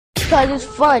because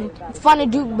it's fun. It's fun to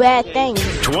do bad things.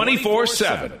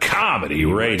 24/7 Comedy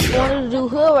Radio. I wanted to do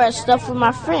hood rat stuff with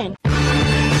my friend.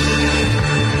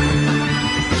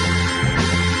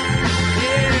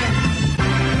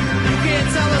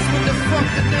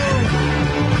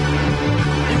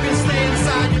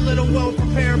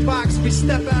 Well-prepared box. We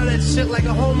step out of that shit like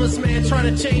a homeless man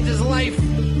trying to change his life. We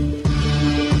do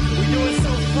it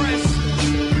so fresh.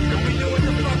 We do what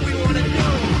the fuck we want to do.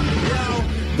 Yo.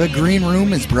 The Green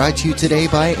Room is brought to you today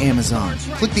by Amazon.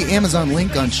 Click the Amazon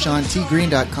link on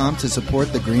SeanTGreen.com to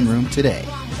support The Green Room today.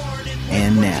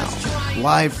 And now,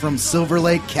 live from Silver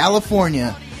Lake,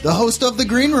 California, the host of The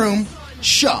Green Room,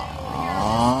 Sean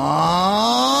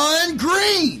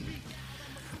Green.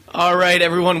 All right,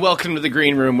 everyone, welcome to the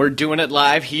Green Room. We're doing it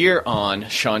live here on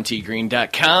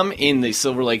SeanTGreen.com in the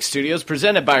Silver Lake studios,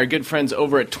 presented by our good friends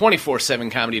over at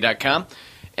 247comedy.com,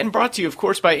 and brought to you, of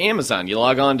course, by Amazon. You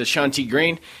log on to Sean T.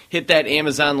 Green, hit that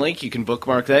Amazon link, you can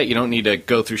bookmark that. You don't need to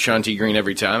go through Sean T. Green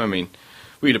every time. I mean,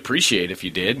 we'd appreciate it if you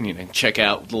did. You know, check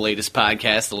out the latest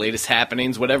podcasts, the latest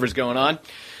happenings, whatever's going on.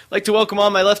 I'd like to welcome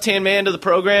on my left-hand man to the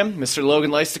program, Mr.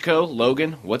 Logan Lystico.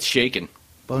 Logan, what's shaking?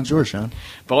 Bonjour, Sean.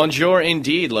 Bonjour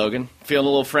indeed, Logan. Feeling a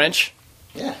little French?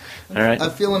 Yeah. All right.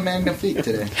 I'm feeling magnifique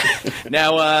today.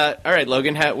 Now, all right,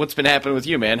 Logan, what's been happening with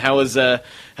you, man? How's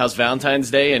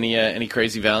Valentine's Day? Any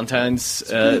crazy Valentine's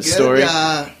story?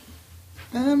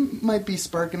 Might be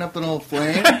sparking up an old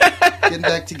flame. Getting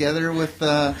back together with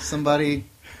somebody.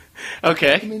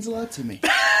 Okay. It means a lot to me.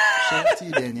 Shout out to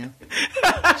you, Danielle.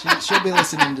 She'll be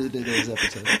listening to today's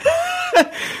episode.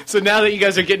 So now that you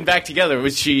guys are getting back together,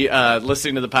 was she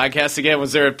listening to the podcast again?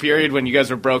 Was there a period when you guys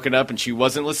were broken up and she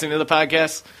wasn't listening to the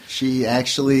podcast? She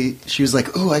was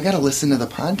like, "Oh, I got to listen to the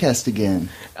podcast again."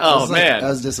 Oh, man. I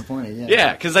was disappointed, yeah.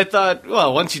 Yeah, because I thought,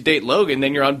 well, once you date Logan,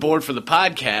 then you're on board for the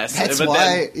podcast. That's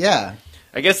why, yeah.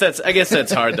 I guess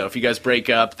that's hard, though. If you guys break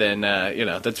up, then,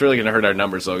 that's really going to hurt our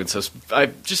numbers, Logan. So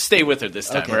just stay with her this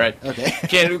time, okay. All right? Okay.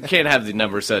 Can't have the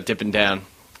numbers dipping down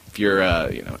if your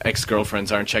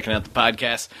ex-girlfriends aren't checking out the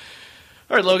podcast.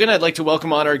 All right, Logan, I'd like to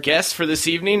welcome on our guest for this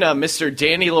evening, Mr.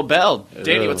 Danny Lobell. Hello.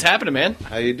 Danny, what's happening, man?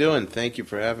 How you doing? Thank you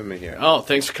for having me here. Oh,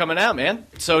 thanks for coming out, man.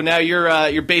 So now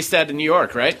you're based out of New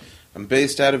York, right? I'm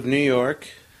based out of New York.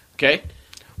 Okay.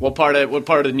 What part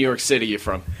of New York City are you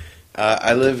from?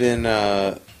 I live in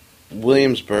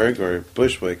Williamsburg, or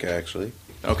Bushwick, actually.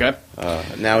 Okay.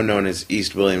 Now known as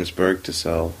East Williamsburg to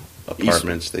sell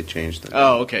apartments. They changed them.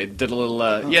 Oh, okay. Did a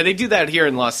little. Yeah, they do that here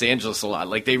in Los Angeles a lot.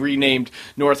 Like they renamed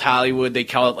North Hollywood. They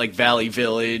call it like Valley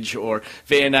Village, or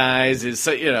Van Nuys is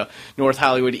North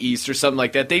Hollywood East or something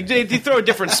like that. They throw a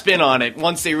different spin on it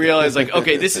once they realize like,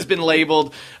 okay, this has been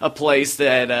labeled a place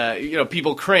that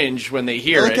people cringe when they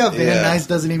hear it. I like how Van Nuys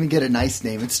doesn't even get a nice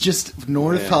name. It's just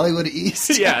North Hollywood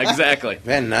East. Yeah, exactly.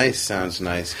 Van Nuys sounds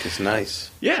nice because nice.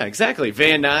 Yeah, exactly.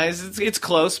 Van Nuys. It's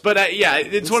close, but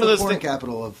it's one of those things.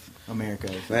 Capital of America.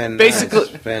 Van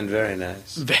basically, nice. Van very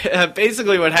nice.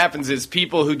 Basically, what happens is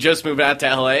people who just moved out to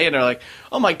LA and are like,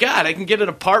 "Oh my God, I can get an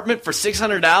apartment for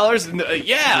 $600." And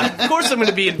yeah, of course I'm going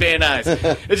to be in Van Nuys.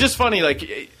 It's just funny,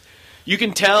 like. You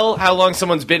can tell how long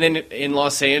someone's been in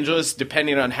Los Angeles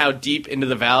depending on how deep into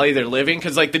the valley they're living.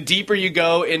 Because, like, the deeper you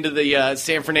go into the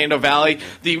San Fernando Valley,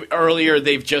 the earlier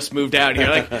they've just moved out here.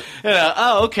 Like,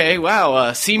 oh, okay,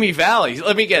 wow, Simi Valley.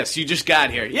 Let me guess, you just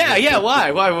got here. Yeah, why?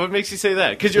 What makes you say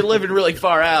that? Because you're living really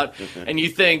far out, and you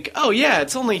think, oh, yeah,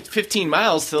 it's only 15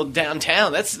 miles till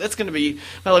downtown. That's going to be,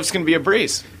 my life's going to be a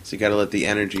breeze. So you got to let the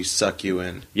energy suck you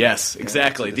in. Yes,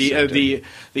 exactly. The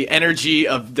energy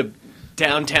of the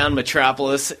downtown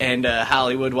metropolis and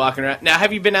Hollywood walking around. Now,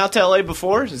 have you been out to LA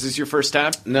before? Is this your first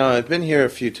time? No, I've been here a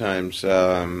few times.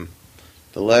 The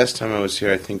last time I was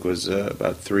here, I think, was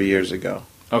about 3 years ago.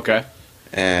 Okay.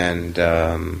 And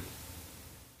the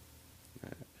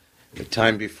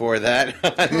time before that,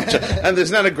 and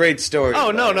there's not a great story.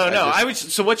 Oh no!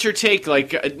 So, what's your take?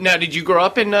 Like, now, did you grow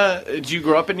up in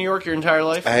New York your entire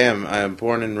life? I am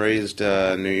born and raised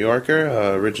New Yorker,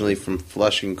 originally from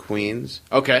Flushing, Queens.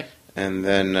 Okay. And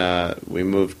then we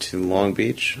moved to Long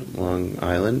Beach, Long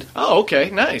Island. Oh, okay,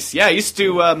 nice. Yeah, I used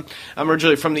to. I'm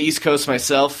originally from the East Coast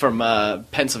myself, from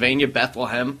Pennsylvania,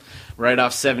 Bethlehem, right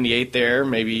off 78 there,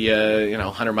 maybe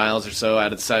 100 miles or so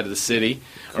out of the side of the city,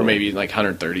 cool. Or maybe like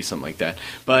 130, something like that.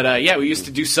 But we used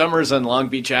to do summers on Long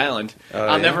Beach Island.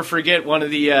 I'll never forget one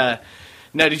of the.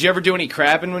 Now, did you ever do any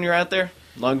crabbing when you were out there,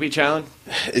 Long Beach Island?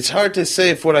 It's hard to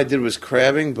say if what I did was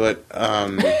crabbing, but.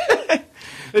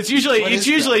 It's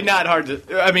usually not hard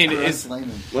to. I mean,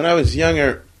 when I was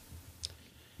younger,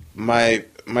 my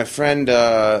friend,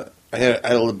 I had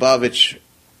a Lubavitch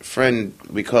friend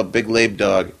we called Big Labe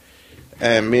Dog,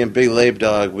 and me and Big Labe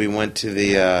Dog, we went to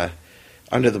the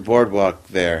under the boardwalk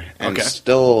there and Okay.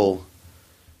 stole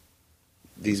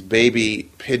these baby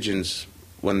pigeons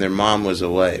when their mom was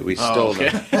away. We stole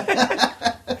them.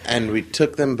 And we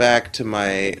took them back to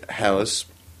my house.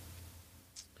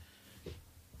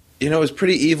 You know, it was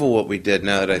pretty evil what we did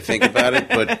now that I think about it,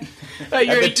 but at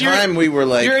the time we were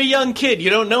like... You're a young kid.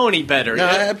 You don't know any better. No,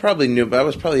 I probably knew, but I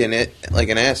was probably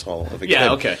an asshole of a kid.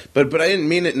 Yeah, okay. But I didn't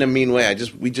mean it in a mean way.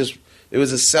 It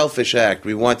was a selfish act.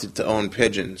 We wanted to own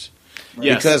pigeons.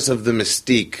 Yes. Because of the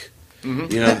mystique.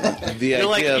 Mm-hmm. You know, the You're idea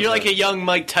like like a young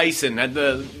Mike Tyson at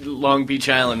the Long Beach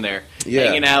Island there, Yeah.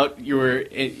 hanging out. You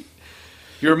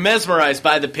were mesmerized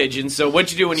by the pigeons. So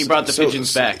what'd you do when you brought the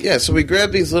pigeons back? Yeah, so we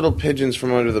grabbed these little pigeons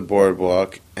from under the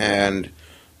boardwalk, and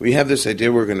we have this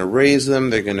idea we're going to raise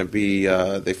them. They're going to be,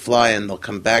 they fly and they'll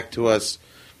come back to us.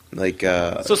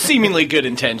 So seemingly good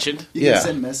intentioned. You Yeah. can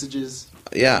send messages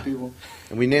Yeah. to people.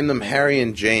 And we named them Harry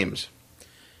and James.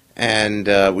 And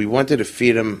we wanted to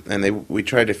feed them, and we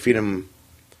tried to feed them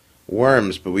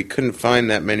worms, but we couldn't find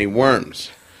that many worms.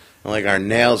 Like our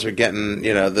nails are getting,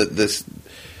 you know, the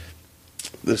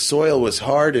soil was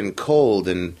hard and cold,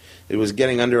 and it was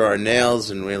getting under our nails,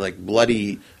 and we had like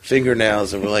bloody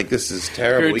fingernails, and we're like, this is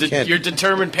terrible. You're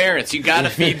determined parents. You got to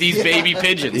feed these baby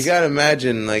pigeons. You got to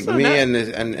imagine, like me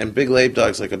and Big Lape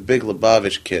Dog's like a big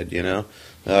Lubavitch kid, you know,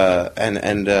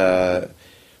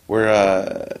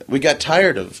 we got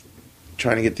tired of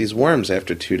trying to get these worms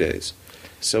after 2 days.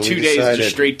 So 2 we days decided,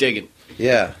 just straight digging.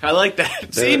 Yeah. I like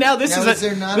that. See, now this Now, is is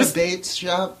there not a bait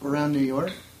shop around New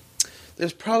York?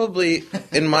 There's probably,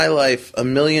 in my life, a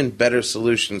million better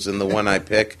solutions than the one I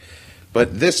pick.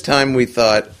 But this time we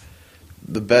thought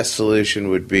the best solution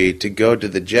would be to go to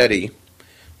the jetty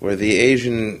where the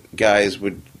Asian guys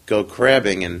would go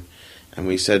crabbing, and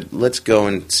we said, let's go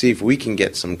and see if we can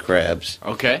get some crabs.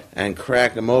 Okay. And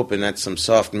crack them open. That's some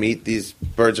soft meat. These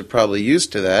birds are probably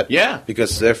used to that. Yeah.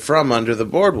 Because they're from under the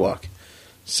boardwalk.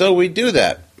 So we do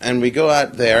that, and we go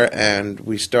out there and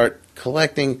we start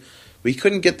collecting. We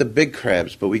couldn't get the big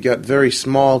crabs, but we got very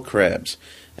small crabs.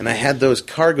 And I had those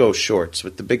cargo shorts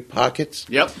with the big pockets.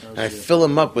 Yep. And I fill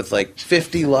them up with like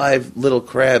 50 live little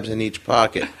crabs in each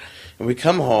pocket. And we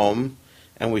come home,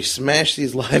 and we smash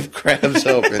these live crabs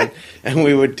open, and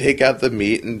we would take out the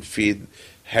meat and feed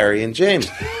Harry and James.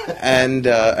 And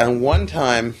one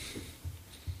time,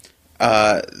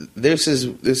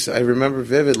 this I remember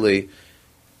vividly.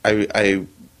 I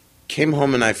came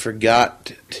home and I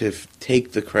forgot to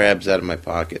take the crabs out of my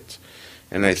pockets.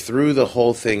 And I threw the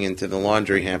whole thing into the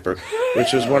laundry hamper,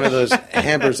 which was one of those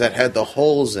hampers that had the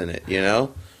holes in it, you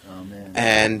know? Oh, man.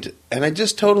 And I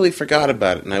just totally forgot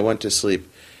about it, and I went to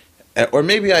sleep. Or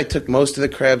maybe I took most of the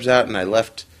crabs out and I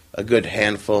left a good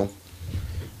handful.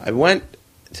 I went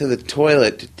to the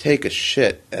toilet to take a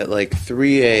shit at like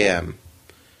 3 a.m.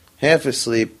 Half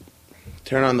asleep,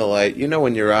 turn on the light. You know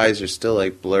when your eyes are still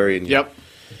like blurry and you Yep.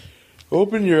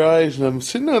 open your eyes, and I'm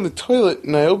sitting on the toilet,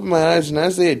 and I open my eyes, and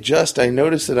as they adjust, I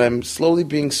notice that I'm slowly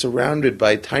being surrounded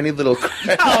by tiny little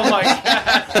crabs. Oh my god.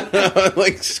 I'm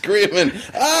like screaming,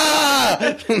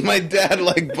 ah! My dad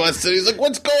like busted. He's like,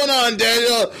 what's going on,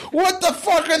 Daniel? What the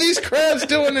fuck are these crabs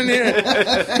doing in here?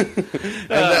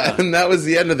 and that was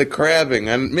the end of the crabbing.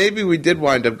 And maybe we did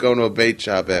wind up going to a bait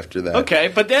shop after that. Okay,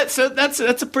 but that's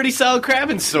a pretty solid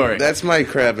crabbing story. That's my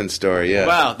crabbing story, yeah.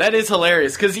 Wow, that is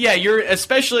hilarious. Because, yeah,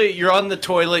 you're on the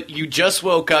toilet, you just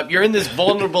woke up, you're in this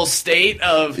vulnerable state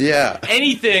of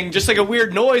anything, just like a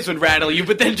weird noise would rattle you,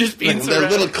 but then just being The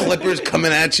surrounded. little clippers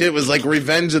coming at you. It was like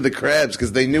Revenge of the Crabs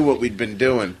because they knew what we'd been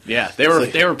doing. Yeah, they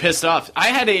were pissed off. I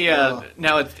had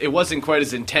now it wasn't quite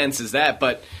as intense as that,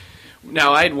 but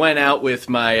now I went out with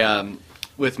my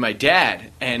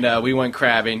dad, and we went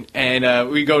crabbing, and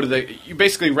we go to you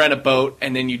basically rent a boat,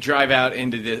 and then you drive out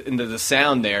into the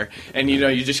sound there, and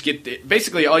you just get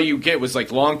basically all you get was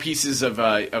like long pieces of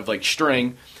like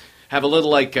string, have a little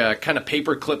like kind of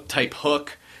paper clip type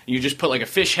hook. You just put like a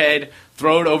fish head,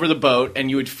 throw it over the boat, and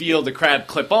you would feel the crab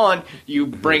clip on. You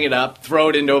bring it up, throw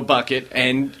it into a bucket,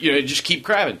 and just keep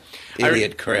crabbing.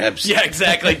 Idiot crabs. Yeah,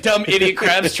 exactly. Dumb idiot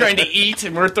crabs trying to eat,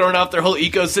 and we're throwing off their whole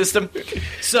ecosystem.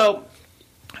 So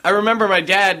I remember my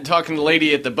dad talking to the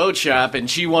lady at the boat shop, and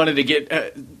she wanted to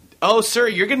get, oh, sir,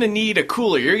 you're going to need a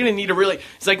cooler. You're going to need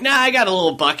He's like, nah, I got a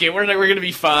little bucket. We're going to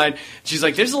be fine. She's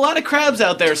like, there's a lot of crabs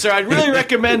out there, sir. I'd really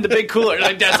recommend the big cooler. And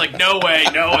my dad's like, no way.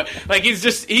 Like, he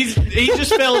just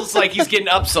feels like he's getting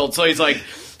upsold. So he's like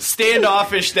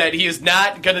standoffish that he is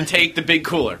not going to take the big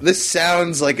cooler. This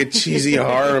sounds like a cheesy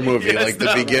horror movie, Yes, like the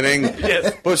no. beginning.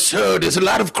 Yes. Oh, sir, there's a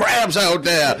lot of crabs out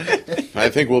there. I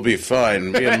think we'll be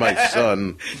fine, me and my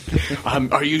son.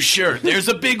 Are you sure? There's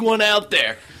a big one out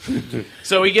there.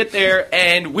 So we get there,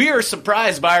 and we are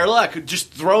surprised by our luck.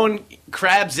 Just throwing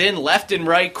crabs in left and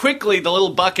right. Quickly, the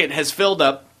little bucket has filled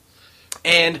up.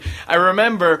 And I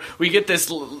remember we get this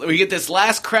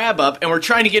last crab up, and we're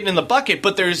trying to get it in the bucket,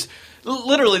 but there's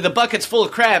literally the bucket's full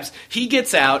of crabs. He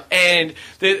gets out, and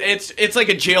it's like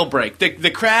a jailbreak.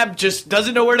 The crab just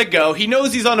doesn't know where to go. He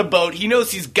knows he's on a boat. He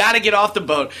knows he's got to get off the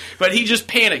boat, but he just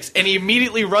panics, and he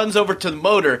immediately runs over to the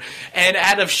motor, and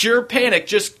out of sheer panic,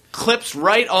 just clips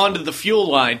right onto the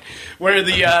fuel line where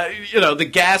the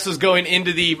gas was going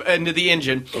into the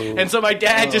engine. And so my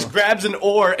dad just grabs an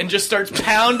oar and just starts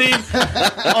pounding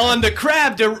on the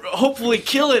crab to hopefully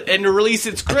kill it and to release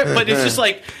its grip, but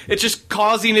it's just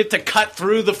causing it to cut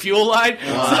through the fuel line.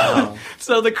 Wow.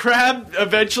 So the crab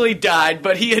eventually died,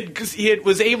 but he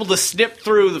was able to snip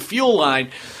through the fuel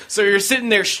line. So you're sitting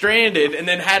there stranded, and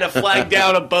then had to flag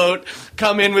down a boat,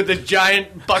 come in with a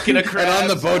giant bucket of crabs.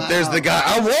 And on the boat, there's the guy.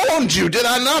 I warned you. Did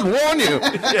I not warn you?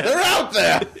 They're out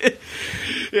there.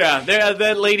 Yeah,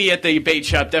 that lady at the bait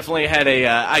shop definitely had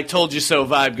a I told you so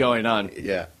vibe going on.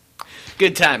 Yeah.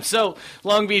 Good time. So,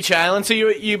 Long Beach Island. So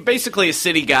you basically a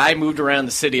city guy, moved around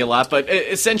the city a lot, but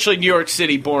essentially New York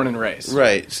City, born and raised.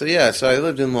 Right. So I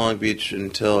lived in Long Beach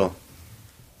until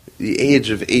the age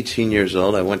of 18 years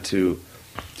old. I went to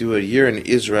do a year in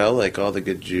Israel, like all the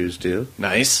good Jews do.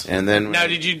 Nice. And then now,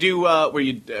 did you do?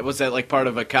 Was that like part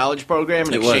of a college program,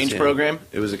 an exchange program?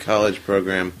 It was a college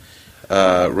program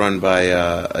run by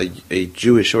a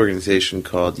Jewish organization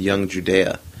called Young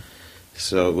Judea.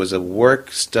 So it was a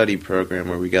work-study program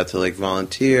where we got to like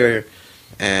volunteer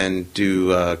and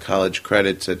do college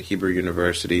credits at Hebrew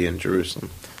University in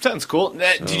Jerusalem. Sounds cool.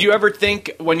 Did you ever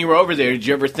think, when you were over there, did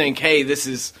you ever think, hey, this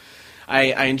is...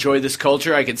 I enjoy this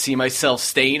culture. I could see myself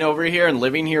staying over here and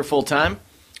living here full time.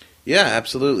 Yeah,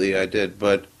 absolutely, I did.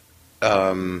 But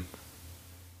I'm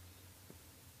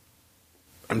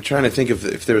trying to think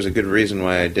if there was a good reason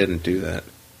why I didn't do that,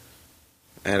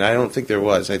 and I don't think there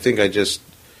was. I think I just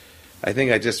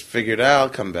figured I'll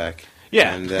come back.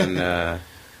 Yeah, and then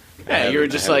yeah, you were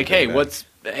just like, hey,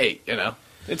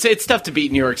 it's tough to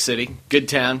beat New York City, good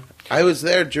town. I was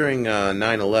there during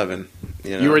 9/11.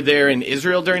 You were there in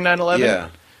Israel during 9/11? Yeah.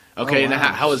 Okay, and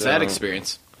how was that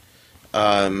experience?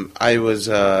 I was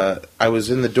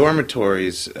in the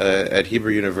dormitories at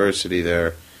Hebrew University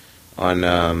there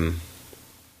on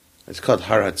it's called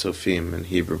Har HaTzofim in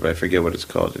Hebrew, but I forget what it's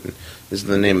called. And this is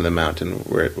the name of the mountain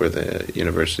where the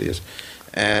university is.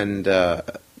 And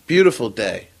beautiful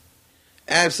day.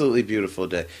 Absolutely beautiful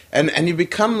day. And you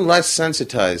become less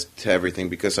sensitized to everything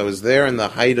because I was there in the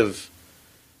height of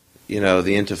the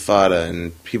Intifada,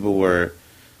 and people were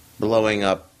blowing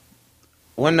up.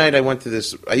 One night I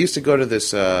used to go to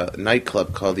this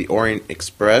nightclub called the Orient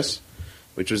Express,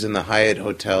 which was in the Hyatt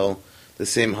Hotel, the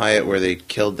same Hyatt where they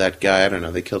killed that guy. I don't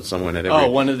know, they killed someone at every... Oh,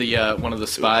 one of the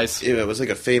spies? It was like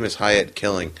a famous Hyatt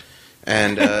killing.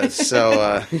 And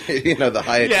the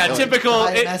Hyatt. Yeah, killing. typical.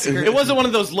 It wasn't one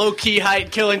of those low key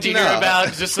Hyatt killings you hear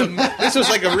about. Just some. This was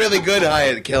like a really good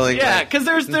Hyatt killing. Yeah, because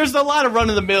there's a lot of run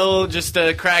of the mill, just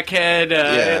a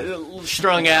crackhead,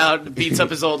 strung out, beats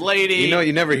up his old lady.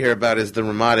 You never hear about is the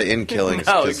Ramada Inn killings.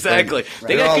 No, exactly.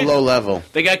 They're all low level.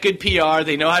 They got good PR.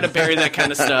 They know how to bury that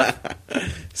kind of stuff.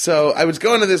 So I was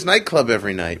going to this nightclub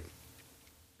every night.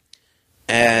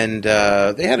 And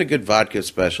they had a good vodka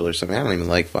special or something. I don't even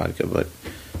like vodka, but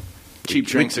cheap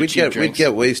drinks. We'd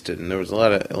get wasted, and there was a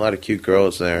lot of cute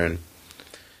girls there,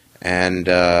 and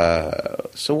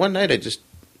so one night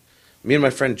me and my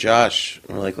friend Josh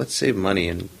were like, let's save money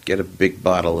and get a big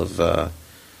bottle of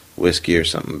whiskey or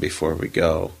something before we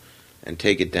go, and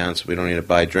take it down so we don't need to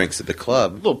buy drinks at the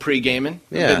club. A little pre-gaming.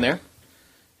 Yeah, been there.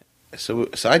 So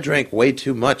I drank way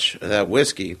too much of that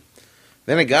whiskey.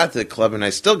 Then I got to the club, and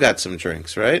I still got some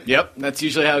drinks, right? Yep, that's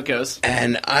usually how it goes.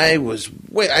 And I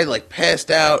passed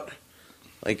out,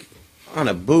 like, on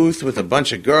a booth with a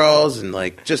bunch of girls, and,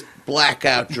 like, just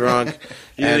blackout drunk.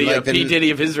 And like P.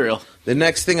 Diddy of Israel. The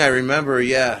next thing I remember,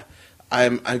 I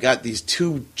got these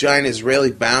two giant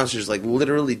Israeli bouncers, like,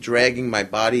 literally dragging my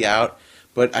body out.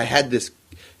 But I had this...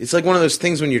 It's like one of those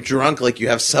things when you're drunk, like, you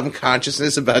have some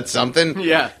consciousness about something.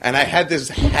 Yeah. And I had this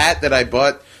hat that I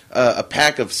bought... a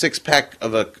six-pack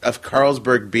of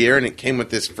Carlsberg beer, and it came with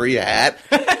this free hat,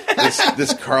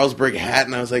 this Carlsberg hat,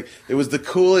 and I was like, it was the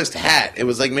coolest hat. It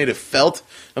was like made of felt.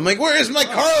 I'm like, where is my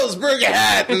Carlsberg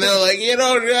hat? And they're like, get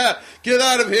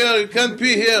out of here, you can't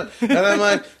be here. And I'm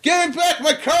like, give me back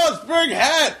my Carlsberg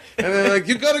hat. And they're like,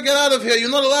 you got to get out of here.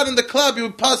 You're not allowed in the club. You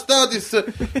passed out.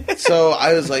 So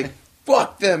I was like,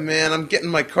 fuck them, man. I'm getting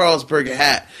my Carlsberg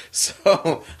hat.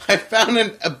 So I found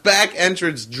a back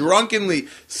entrance, drunkenly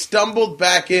stumbled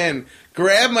back in,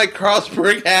 grabbed my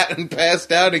Carlsberg hat, and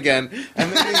passed out again.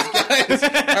 And then these guys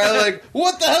are like,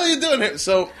 what the hell are you doing here?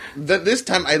 So this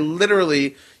time I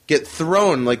literally get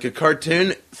thrown like a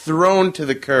cartoon, thrown to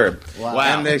the curb. Wow.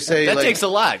 And they say, that like, takes a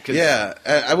lot. yeah,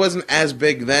 I wasn't as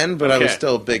big then, but I was Okay.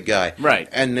 still a big guy. Right.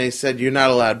 And they said, you're not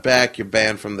allowed back, you're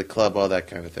banned from the club, all that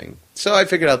kind of thing. So I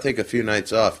figured I'll take a few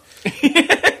nights off.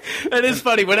 That is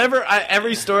funny.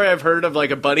 Every story I've heard of like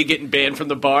a buddy getting banned from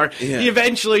the bar, Yeah. he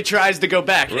eventually tries to go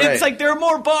back. Right. It's like there are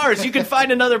more bars. You can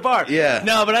find another bar. Yeah.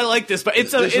 No, but I like this. But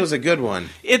This was a good one.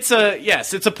 It's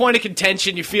a point of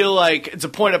contention. You feel like it's a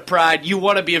point of pride. You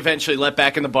want to be eventually let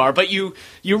back in the bar, but you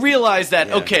realize that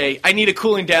Yeah. okay, I need a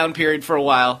cooling down period for a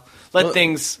while. Let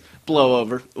things blow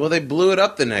over. Well, they blew it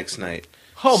up the next night.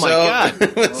 Oh my God.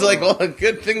 It was like, well, a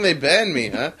good thing they banned me,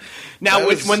 huh? Now, That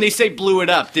was- when they say blew it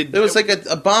up, There was like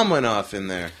a bomb went off in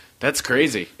there. that's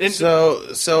crazy. And- So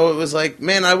it was like,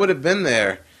 man, I would have been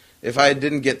there if I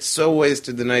didn't get so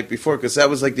wasted the night before, because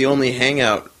that was like the only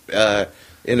hangout.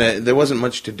 There wasn't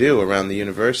much to do around the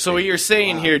university. So what you're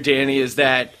saying here, Danny, is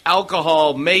that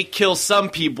alcohol may kill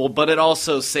some people, but it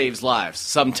also saves lives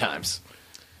sometimes.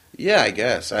 Yeah, I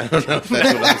guess. I don't know if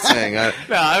that's what I'm saying.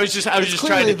 No, I was just trying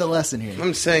Clearly to the lesson here.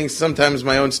 I'm saying sometimes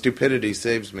my own stupidity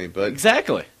saves me, but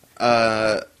exactly.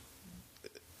 yeah,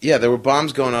 there were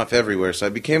bombs going off everywhere, so I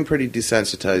became pretty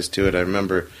desensitized to it. I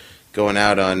remember going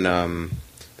out on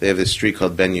they have this street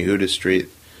called Ben Yehuda Street,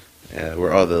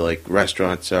 where all the like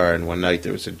restaurants are, and one night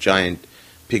there was a giant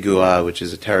pigua, which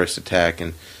is a terrorist attack,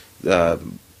 and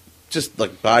just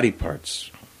like body parts,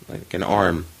 like an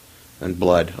arm and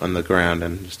blood on the ground,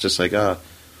 and it's just like,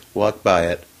 walk by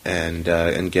it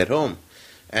and get home.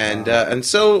 And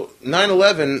so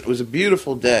 9/11 was a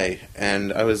beautiful day,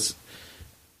 and I was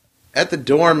at the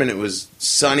dorm, and it was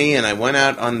sunny, and I went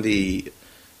out on the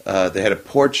they had a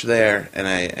porch there, and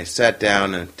I sat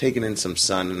down and taken in some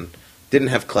sun, and didn't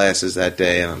have classes that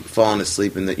day, and I'm falling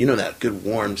asleep in that good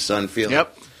warm sun feeling.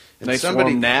 Yep. And Nice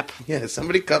somebody, warm nap. Yeah,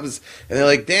 somebody comes, and they're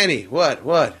like, Danny, what?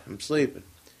 I'm sleeping.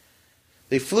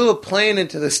 They flew a plane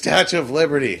into the Statue of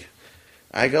Liberty.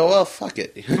 I go, well, fuck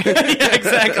it. Yeah,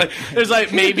 exactly. There's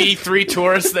like maybe 3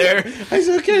 tourists there. I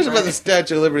said, who cares about the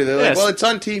Statue of Liberty? They're like, Yes. well, it's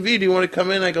on TV. Do you want to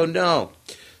come in? I go, no.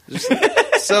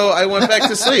 So I went back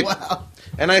to sleep. Wow.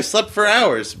 And I slept for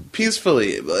hours,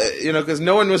 peacefully, because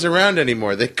no one was around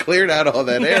anymore. They cleared out all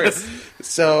that area. Yes.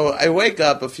 So I wake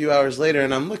up a few hours later,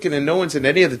 and I'm looking, and no one's in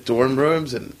any of the dorm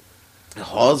rooms, and the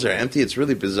halls are empty. It's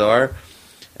really bizarre.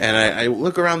 And I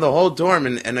look around the whole dorm,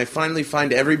 and I finally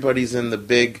find everybody's in the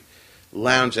big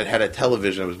lounge that had a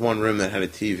television. There was one room that had a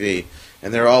TV,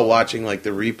 and they're all watching like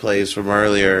the replays from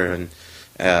earlier and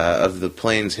of the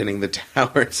planes hitting the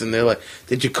towers. And they're like,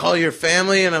 "Did you call your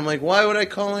family?" And I'm like, "Why would I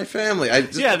call my family?"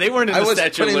 Yeah, they weren't in the I was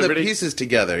Statue of putting Liberty. the pieces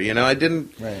together. I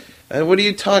didn't. Right. What are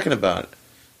you talking about?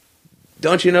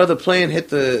 Don't you know the plane hit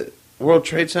the World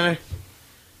Trade Center?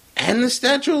 And the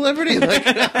Statue of Liberty? Like,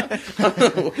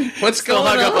 what's Still going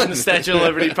hung on? up on the Statue of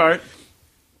Liberty part.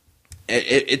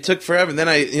 It took forever. And then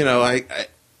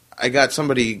I got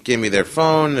somebody gave me their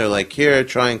phone. They're like, here,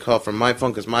 try and call from my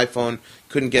phone, because my phone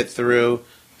couldn't get through.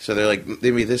 So they're like,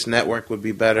 maybe this network would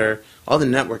be better. All the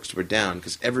networks were down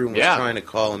because everyone was Yeah. trying to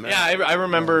call America. Yeah, I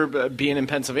remember being in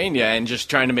Pennsylvania and just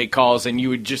trying to make calls, and you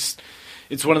would just...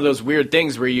 It's one of those weird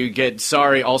things where you get,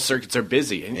 sorry, all circuits are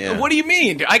busy. And, Yeah. what do you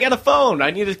mean? I got a phone.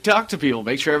 I need to talk to people,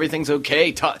 make sure everything's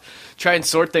okay, try and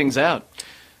sort things out.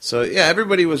 So, yeah,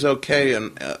 everybody was okay,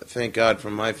 and thank God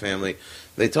from my family.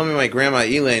 They told me my grandma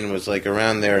Elaine was, like,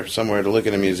 around there somewhere to look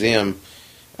at a museum,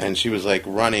 and she was, like,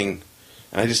 running.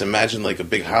 And I just imagined, like, a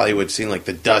big Hollywood scene, like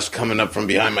the dust coming up from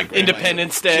behind my grandma.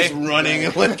 Independence Day. She's running.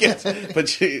 And like,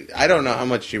 but I don't know how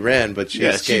much she ran, but she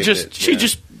escaped she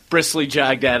just briskly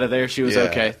jogged out of there. She was Yeah.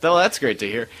 okay. Though that's great to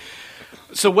hear.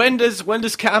 So when does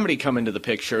comedy come into the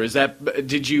picture? Is that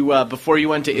did you before you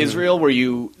went to Israel? Were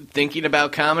you thinking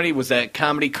about comedy? Was that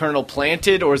comedy kernel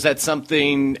planted, or is that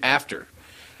something after?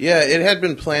 Yeah, it had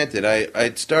been planted.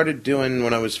 I'd started doing,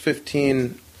 when I was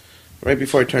 15, right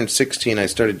before I turned 16, I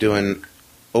started doing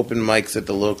open mics at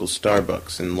the local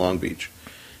Starbucks in Long Beach.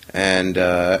 And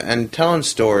telling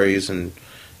stories and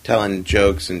telling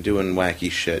jokes and doing wacky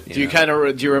shit. Do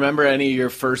you remember any of your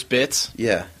first bits?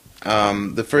 Yeah.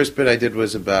 The first bit I did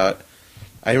was about,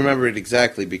 I remember it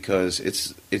exactly because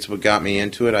it's what got me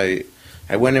into it.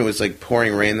 I went, it was like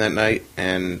pouring rain that night,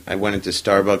 and I went into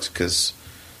Starbucks because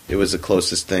it was the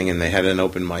closest thing, and they had an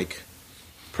open mic.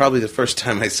 Probably the first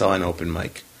time I saw an open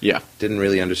mic. Yeah. Didn't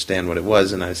really understand what it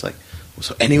was, and I was like, well,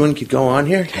 so anyone could go on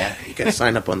here? Yeah, you got to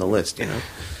sign up on the list,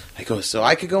 I go, so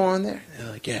I could go on there?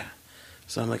 They're like, yeah.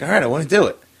 So I'm like, all right, I want to do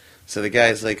it. So the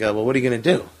guy's like, well, what are you going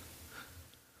to do?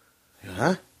 I go,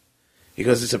 huh? He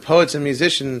goes, it's a poets and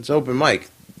musicians open mic.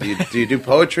 Do you do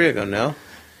poetry? I go, no.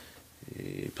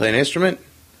 You play an instrument?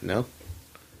 No.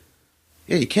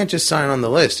 Yeah, you can't just sign on the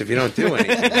list if you don't do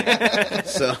anything.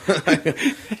 So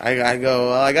I go,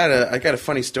 well, I got a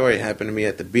funny story happened to me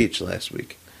at the beach last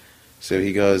week. So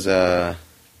he goes, all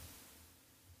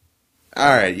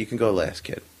right, you can go last,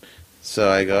 kid.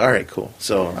 So I go, all right, cool.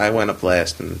 So I went up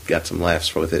last and got some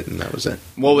laughs with it, and that was it.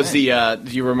 What was the,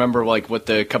 do you remember like what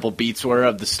the couple beats were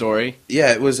of the story?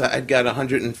 Yeah, it was, I'd got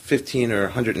 115 or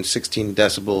 116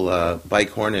 decibel bike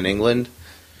horn in England,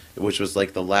 which was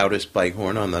like the loudest bike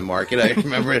horn on the market. I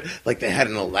remember it, like they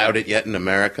hadn't allowed it yet in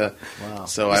America. Wow.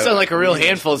 So You sound like a real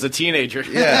handful as a teenager.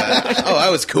 Yeah. Oh,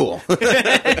 I was cool.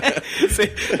 See,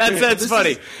 that's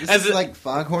funny. This is like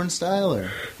foghorn style,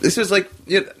 or This was like,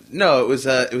 no, it was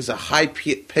a high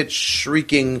pitched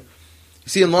shrieking. You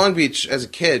see, in Long Beach as a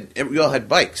kid, we all had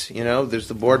bikes. There's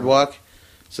the boardwalk,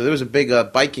 so there was a big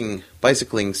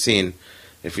bicycling scene.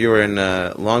 If you were in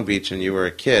Long Beach and you were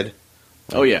a kid,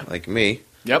 Oh yeah, like me,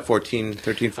 Yep. 13,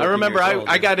 14 I remember years old.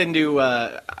 I got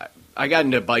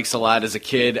into bikes a lot as a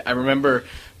kid. I remember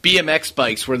BMX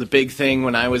bikes were the big thing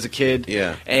when I was a kid.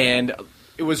 Yeah. And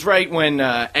it was right when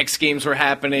X Games were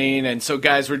happening, and so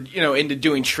guys were, into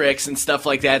doing tricks and stuff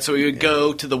like that. So we would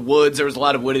go to the woods. There was a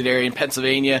lot of wooded area in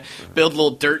Pennsylvania, build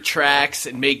little dirt tracks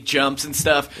and make jumps and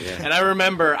stuff. Yeah. And I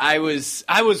remember I was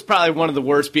probably one of the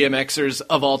worst BMXers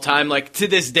of all time. Like to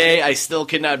this day, I still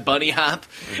could not bunny hop,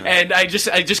 and I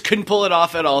just couldn't pull it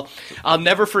off at all. I'll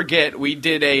never forget. We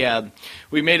did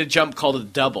we made a jump called a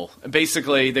double.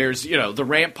 Basically, there's the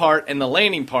ramp part and the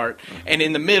landing part, and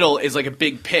in the middle is like a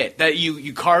big pit that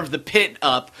you carve the pit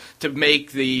up to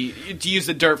use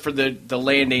the dirt for the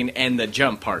landing and the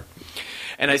jump part.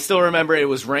 And I still remember it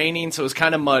was raining, so it was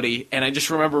kind of muddy, and I just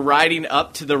remember riding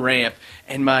up to the ramp,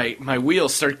 and my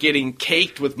wheels start getting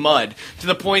caked with mud to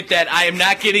the point that I am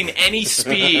not getting any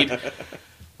speed.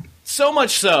 So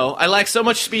much so, I lacked so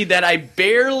much speed that I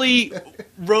barely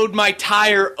rode my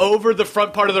tire over the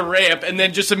front part of the ramp and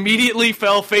then just immediately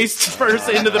fell face first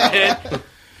into the pit.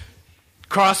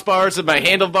 Crossbars of my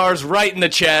handlebars right in the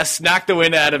chest, knocked the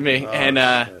wind out of me. And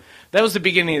that was the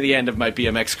beginning of the end of my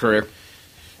BMX career.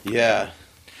 Yeah.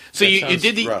 So That you sounds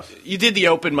did rough. you did the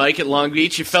open mic at Long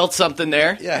Beach. You felt something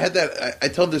there. Yeah, I had that. I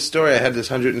told this story. I had this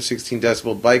 116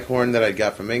 decibel bike horn that I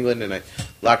got from England, and I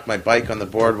locked my bike on the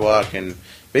boardwalk, and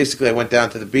basically I went down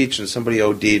to the beach, and somebody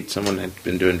OD'd. Someone had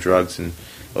been doing drugs and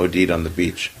OD'd on the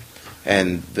beach.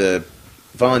 And the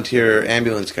volunteer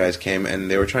ambulance guys came,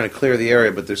 and they were trying to clear the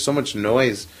area, but there's so much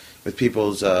noise with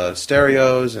people's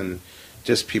stereos and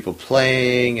just people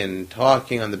playing and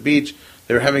talking on the beach.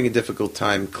 They were having a difficult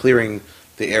time clearing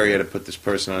the area to put this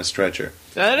person on a stretcher.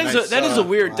 That is a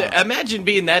weird. Imagine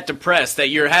being that depressed that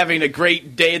you're having a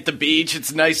great day at the beach.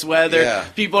 It's nice weather. Yeah.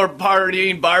 People are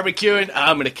partying, barbecuing.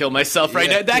 I'm going to kill myself right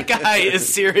Yeah. now. That guy is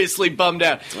seriously bummed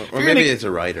out. Or maybe it's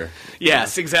a writer.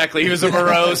 Yes, exactly. He was a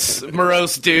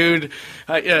morose dude.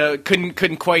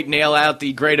 Couldn't quite nail out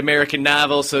the great American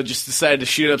novel, so just decided to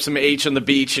shoot up some H on the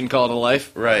beach and call it a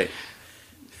life. Right.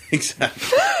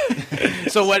 Exactly.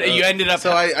 So what you ended up?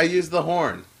 So I used the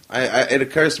horn. It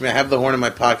occurs to me I have the horn in my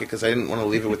pocket because I didn't want to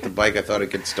leave it with the bike. I thought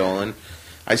it'd get stolen.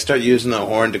 I start using the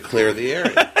horn to clear the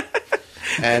area,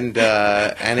 and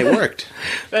it worked.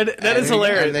 That is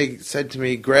hilarious. And they said to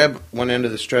me, "Grab one end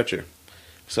of the stretcher."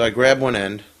 So I grab one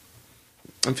end.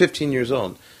 I'm 15 years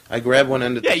old. I grab one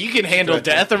end of Yeah, the you can handle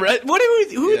stretcher. death.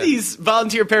 Who are these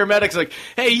volunteer paramedics? Like,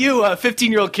 hey, you,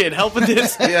 15-year-old kid, help with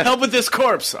this. Yeah. Help with this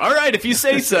corpse. All right, if you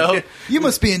say so. you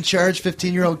must be in charge,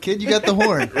 15-year-old kid. You got the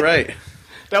horn. Right.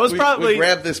 That was probably. We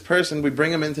grab this person. We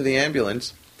bring him into the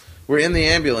ambulance. We're in the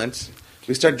ambulance.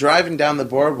 We start driving down the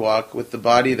boardwalk with the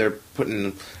body. They're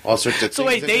putting all sorts of So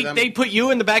things wait, into them. they put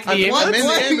you in the back of the I'm ambulance? in the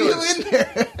Why are you ambulance. in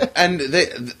there? And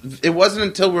it wasn't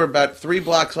until we're about 3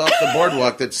 blocks off the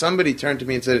boardwalk that somebody turned to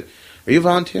me and said, "Are you a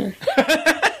volunteer?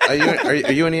 Are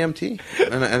you an EMT?"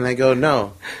 And I go,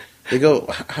 "No." They go,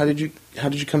 "How did you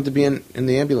come to be in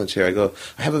the ambulance here?" I go,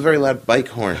 "I have a very loud bike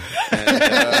horn."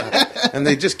 And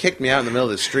they just kicked me out in the middle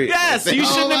of the street. Yes, you Oh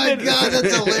shouldn't my have been. God,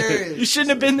 that's hilarious. You shouldn't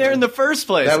have been there in the first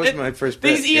place. That was my first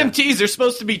These bet, yeah. EMTs are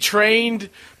supposed to be trained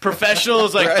professional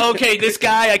is like, Right. okay, this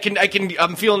guy,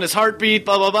 I'm feeling his heartbeat,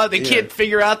 blah, blah, blah. They can't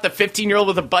figure out the 15-year-old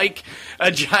with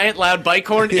a giant loud bike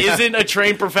horn isn't a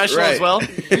trained professional as well.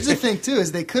 Here's the thing, too,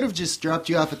 is they could have just dropped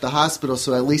you off at the hospital,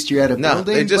 so at least you're at a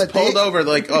building. They just but pulled over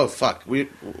like, oh, fuck. We're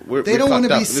don't want to fucked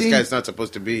be up. seen. This guy's not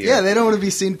supposed to be here. Yeah, they don't want to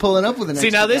be seen pulling up with an See,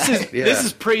 now this extra guy.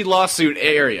 is pre-lawsuit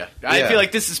area. I feel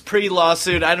like this is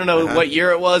pre-lawsuit. I don't know what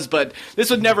year it was, but this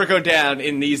would never go down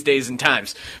in these days and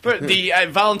times. But the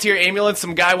volunteer ambulance,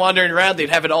 some guy wandering around, they'd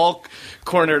have it all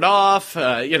cornered off.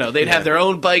 They'd have their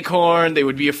own bike horn. They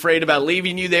would be afraid about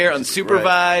leaving you there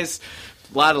unsupervised.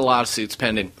 A lot of lawsuits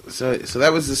pending. So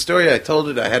that was the story. I told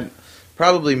it. I had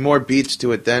probably more beats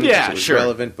to it then. Yeah, it was sure.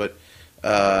 relevant, but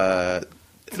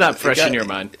It's not fresh in your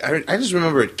mind. I just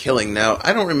remember it killing. Now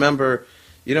I don't remember.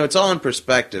 It's all in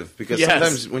perspective because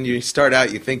sometimes when you start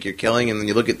out, you think you're killing, and then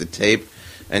you look at the tape,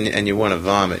 and you want to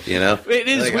vomit. It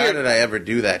is like, weird. How did I ever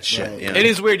do that shit? Right. It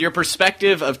is weird. Your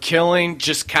perspective of killing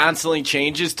just constantly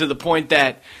changes to the point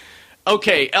that,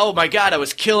 okay, oh my God, I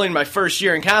was killing my first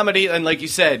year in comedy, and like you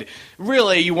said,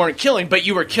 really you weren't killing, but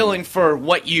you were killing for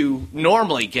what you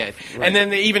normally get. Right. And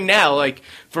then even now, like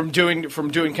from doing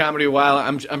comedy a while,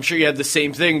 I'm sure you had the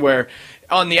same thing where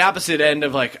on the opposite end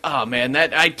of like, oh man,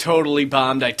 that I totally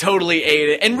bombed, I totally ate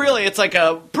it, and really it's like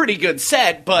a pretty good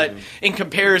set, but in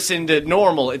comparison to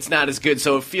normal, it's not as good,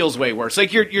 so it feels way worse.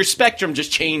 Like your spectrum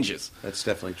just changes. That's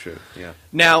definitely true. Yeah.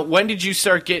 Now, when did you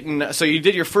start getting? So you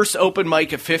did your first open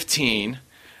mic at 15,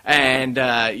 and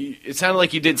it sounded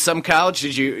like you did some college.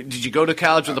 Did you go to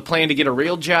college with a plan to get a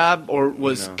real job, or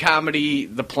was comedy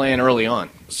the plan early on?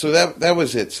 So that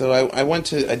was it. So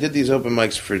I did these open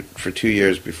mics for 2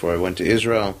 years before I went to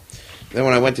Israel. Then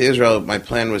when I went to Israel, my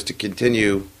plan was to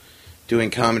continue doing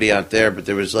comedy out there, but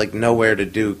there was like nowhere to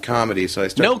do comedy. So I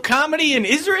started. No comedy in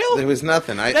Israel? There was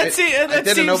nothing. That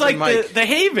seems like the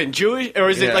Haven, Jewish, or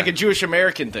is it like a Jewish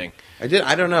American thing? I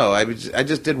don't know. I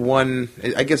just did one.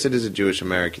 I guess it is a Jewish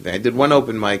American thing. I did one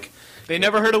open mic. They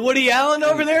never heard of Woody Allen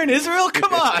over there in Israel?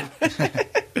 Come on.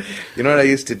 You know what I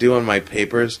used to do on my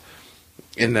papers?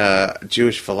 In a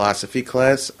Jewish philosophy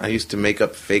class, I used to make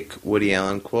up fake Woody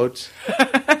Allen quotes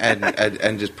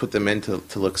and just put them in to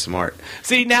look smart.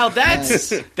 See, now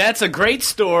that's a great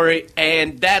story,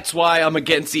 and that's why I'm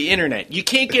against the internet. You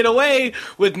can't get away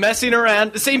with messing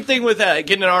around. The same thing with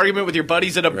getting an argument with your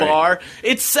buddies at a bar.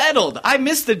 It's settled. I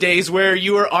miss the days where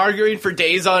you were arguing for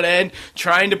days on end,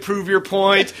 trying to prove your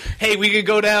point. Hey, we could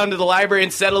go down to the library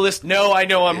and settle this. No, I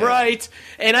know I'm right.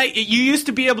 And you used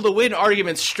to be able to win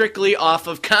arguments strictly off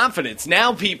of confidence.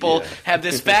 Now people have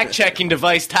this fact-checking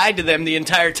device tied to them the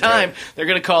entire time. Right. They're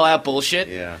going to call out bullshit.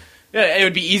 Yeah, it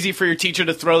would be easy for your teacher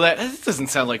to throw that. This doesn't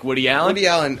sound like Woody Allen. Woody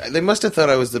Allen, they must have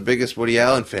thought I was the biggest Woody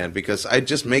Allen fan because I'd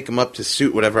just make him up to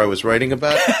suit whatever I was writing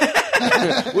about.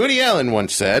 Woody Allen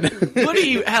once said.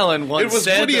 Woody Allen once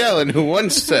said. It was Woody Allen who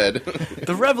once said.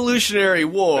 The Revolutionary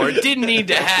War didn't need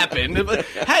to happen.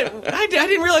 I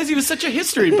didn't realize he was such a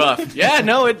history buff. Yeah,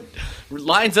 no, it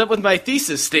lines up with my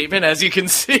thesis statement, as you can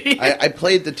see. I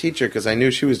played the teacher because I knew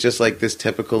she was just like this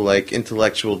typical, like,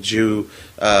 intellectual Jew,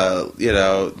 that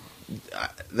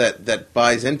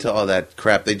buys into all that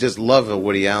crap. They just love a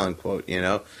Woody Allen quote,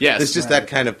 Yes. It's just that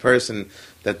kind of person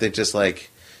that they just like,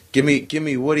 give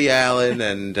me Woody Allen,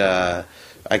 and I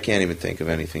can't even think of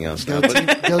anything else now.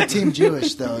 Go Team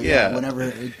Jewish, though. Yeah.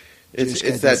 Whenever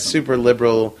it's that super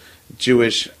liberal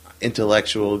Jewish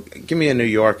intellectual. Give me a New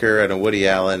Yorker and a Woody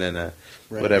Allen and a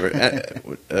whatever.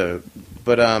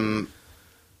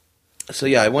 So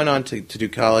yeah, I went on to do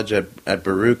college at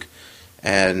Baruch,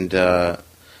 and I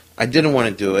didn't want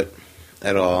to do it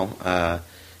at all,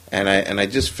 and I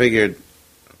just figured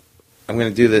I'm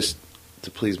going to do this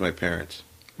to please my parents.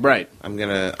 Right.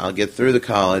 I'll get through the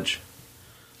college,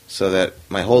 so that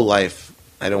my whole life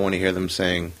I don't want to hear them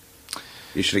saying,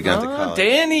 "You should have gone to college."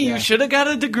 Danny, you should have got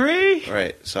a degree.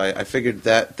 Right. So I figured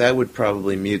that would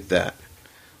probably mute that.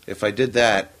 If I did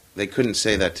that, they couldn't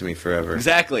say that to me forever.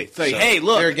 Exactly. It's like, hey,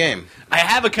 look, fair game. I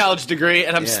have a college degree,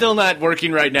 and I'm still not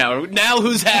working right now. Now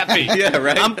who's happy? Yeah,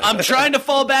 right. I'm trying to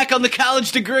fall back on the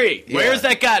college degree. Yeah. Where's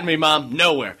that gotten me, Mom?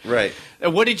 Nowhere. Right.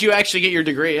 And what did you actually get your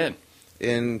degree in?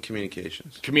 In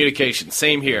communications. Communications,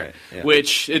 same here. Right, yeah.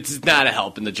 Which it's not a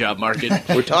help in the job market.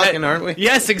 We're talking, aren't we?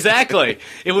 Yes, exactly.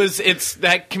 It's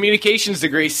that communications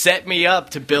degree set me up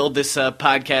to build this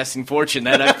podcasting fortune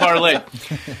that I parlayed.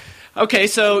 Okay,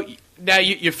 so now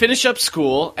you finish up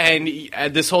school, and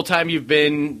this whole time you've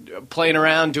been playing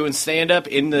around doing stand up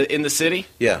in the city.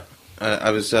 Yeah,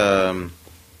 I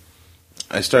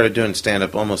started doing stand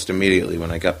up almost immediately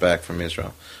when I got back from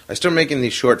Israel. I started making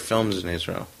these short films in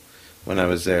Israel when I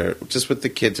was there, just with the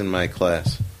kids in my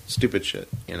class. Stupid shit,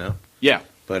 Yeah.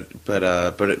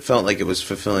 but it felt like it was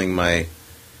fulfilling my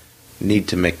need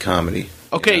to make comedy.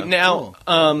 Okay, you know?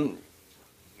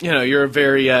 now, you're a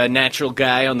very natural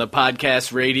guy on the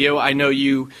podcast radio. I know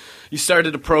you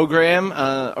started a program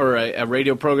or a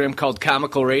radio program called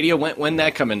Comical Radio. When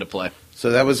that come into play?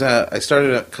 So that was I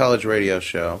started a college radio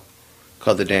show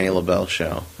called the Danny Lobell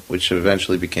Show, which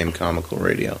eventually became Comical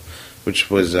Radio, which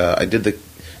was I did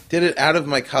it out of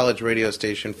my college radio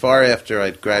station far after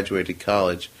I'd graduated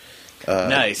college.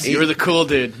 Nice, you were the cool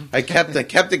dude. I kept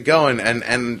it going,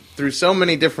 and through so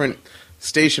many different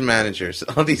station managers,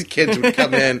 all these kids would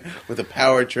come in with a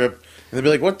power trip. And they'd be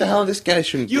like, what the hell? This guy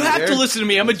shouldn't be You have there. to listen to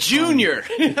me. I'm a junior.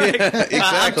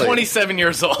 Exactly. I'm 27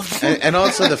 years old. and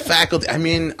also the faculty. I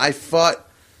mean, I fought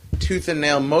tooth and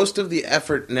nail. Most of the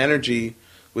effort and energy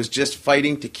was just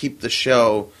fighting to keep the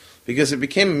show, because it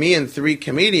became me and 3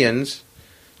 comedians,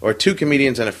 or 2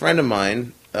 comedians and a friend of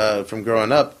mine from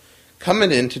growing up,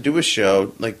 coming in to do a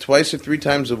show like twice or 3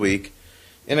 times a week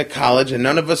in a college, and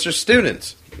none of us are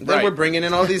students. Then Right. we're bringing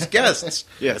in all these guests.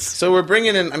 Yes. So we're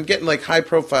bringing in, I'm getting like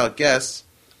high-profile guests.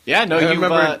 Yeah, no, I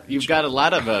remember- you've got a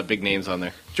lot of big names on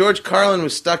there. George Carlin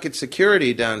was stuck at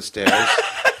security downstairs,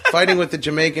 fighting with the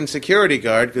Jamaican security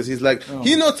guard because he's like,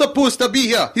 he's not supposed to be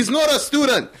here. He's not a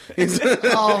student.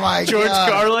 Oh my George god.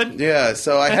 Carlin? Yeah,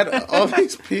 so I had all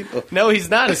these people. No, he's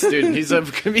not a student. He's a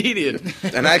comedian.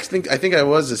 And I think I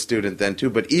was a student then too,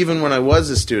 but even when I was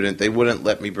a student, they wouldn't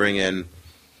let me bring in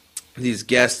these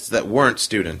guests that weren't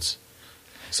students.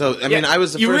 So, I mean, I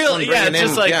was the first one bringing in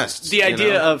just like guests. the idea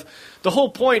you know? of the whole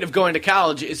point of going to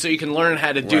college is so you can learn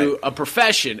how to do Right. a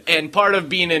profession, and part of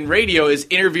being in radio is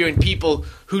interviewing people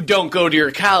who don't go to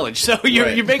your college. So you're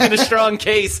Right. you're making a strong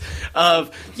case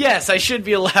of, yes, I should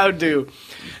be allowed to.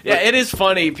 Yeah, it is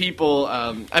funny. People,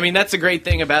 I mean, that's the great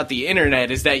thing about the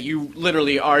internet is that you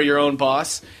literally are your own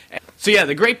boss. So yeah,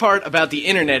 the great part about the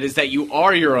internet is that you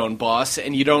are your own boss,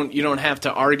 and you don't have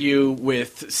to argue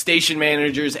with station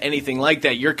managers, anything like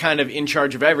that. You're kind of in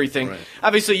charge of everything. Right.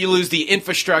 Obviously, you lose the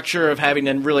infrastructure of having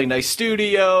a really nice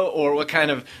studio or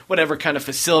whatever kind of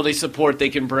facility support they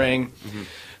can bring. Mm-hmm.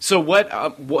 So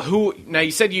who? Now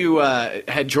you said you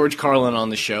had George Carlin on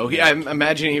the show. I'm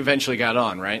imagining he eventually got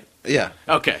on, right? Yeah.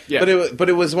 Okay. Yeah. But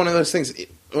it was one of those things.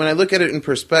 When I look at it in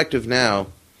perspective now,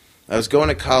 I was going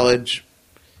to college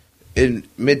in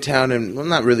Midtown, and well,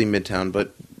 not really Midtown,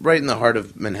 but right in the heart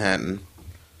of Manhattan,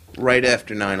 right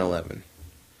after 9/11,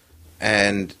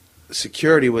 and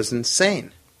security was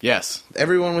insane. Yes.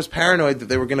 Everyone was paranoid that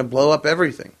they were going to blow up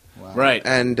everything, Right.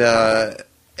 and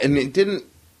it didn't.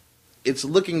 It's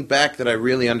looking back that I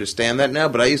really understand that now,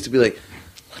 but I used to be like,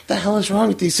 what the hell is wrong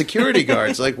with these security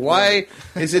guards? Like, why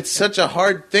is it such a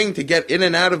hard thing to get in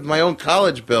and out of my own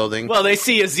college building? Well, they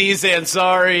see Aziz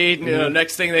Ansari. You know,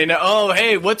 next thing they know, oh,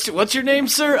 hey, what's your name,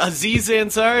 sir? Aziz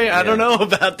Ansari. I don't know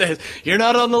about this. You're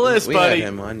not on the list, we buddy. had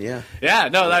him on, yeah. Yeah,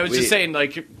 no, I was We- just saying,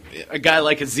 like a guy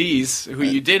like Aziz, who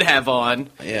you did have on.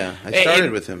 Yeah, I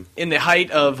started with him. In the height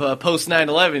of post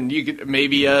 9/11. You could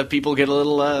maybe people get a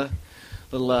little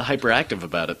hyperactive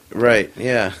about it. Right,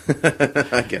 yeah.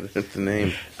 I get it, the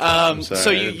name. I'm sorry,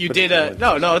 So I you put did it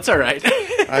no, it's all right.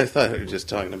 I thought we were just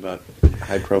talking about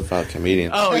high-profile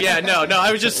comedians. Oh yeah, no.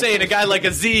 I was just saying a guy like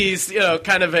Aziz,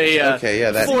 kind of a Okay,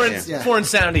 yeah, that foreign, name. Yeah. foreign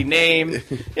sounding name,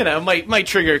 might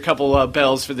trigger a couple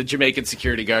bells for the Jamaican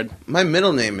security guard. My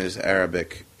middle name is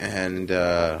Arabic, and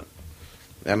I'm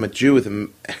a Jew with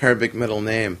an Arabic middle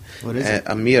name. What is it?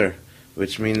 Amir,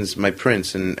 which means my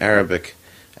prince in Arabic.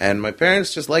 And my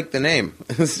parents just like the name.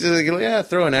 It's just like, yeah,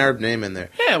 throw an Arab name in there.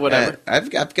 Yeah, whatever.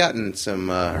 I've gotten some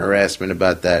harassment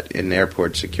about that in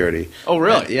airport security. Oh,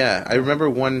 really? Yeah, I remember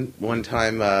one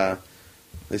time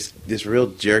this real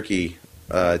jerky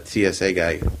TSA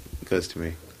guy goes to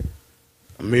me,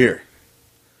 Amir,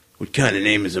 what kind of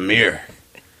name is Amir?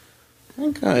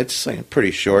 It's like a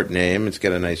pretty short name. It's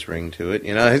got a nice ring to it,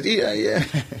 Yeah.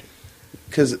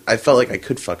 Because I felt like I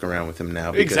could fuck around with him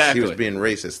now because Exactly. he was being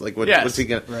racist. Like, Yes. what's he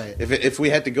gonna? Right. If we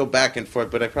had to go back and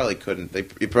forth, but I probably couldn't.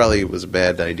 It probably was a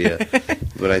bad idea.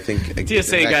 But I think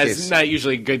TSA in that guys case- not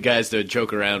usually good guys to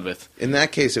joke around with. in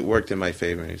that case, it worked in my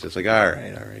favor. He's just like, all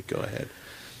right, go ahead.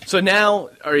 So now,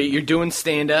 you're doing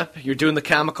stand up. You're doing the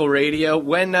Comical Radio.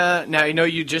 When now I know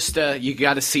you just you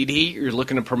got a CD. You're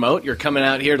looking to promote. You're coming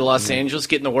out here to Los Angeles,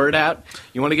 getting the word out.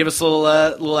 You want to give us a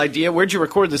little idea? Where'd you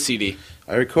record the CD?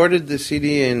 I recorded the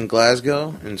CD in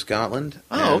Glasgow, in Scotland.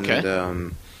 Oh, and,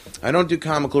 okay. I don't do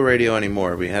comical radio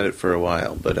anymore. We had it for a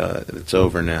while, but it's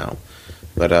over now.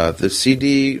 But the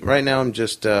CD, right now I'm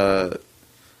just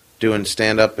doing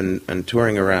stand-up and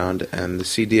touring around. And the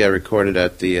CD I recorded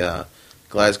at the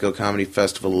Glasgow Comedy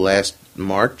Festival last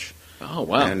March. Oh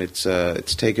wow! And it's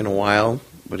taken a while,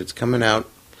 but it's coming out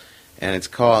and it's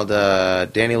called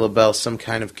Danny Lobell, Some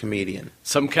Kind of Comedian.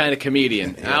 Some Kind of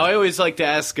Comedian. Now, I always like to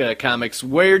ask comics,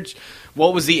 what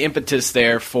was the impetus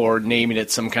there for naming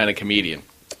it Some Kind of Comedian?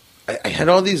 I had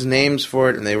all these names for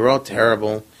it, and they were all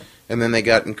terrible, and then they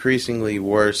got increasingly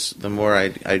worse the more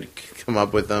I'd come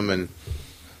up with them, and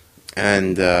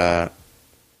then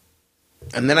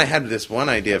I had this one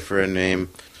idea for a name,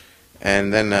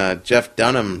 and then Jeff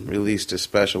Dunham released a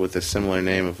special with a similar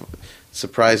name.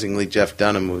 Surprisingly, Jeff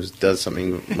Dunham does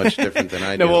something much different than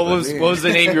I do. What was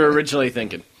the name you were originally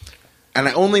thinking? And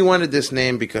I only wanted this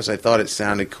name because I thought it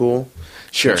sounded cool.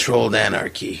 Sure. Controlled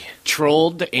Anarchy.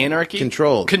 Trolled Anarchy?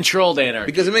 Controlled. Controlled Anarchy.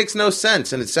 Because it makes no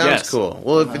sense and it sounds cool.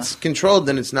 Well, if it's controlled,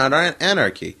 then it's not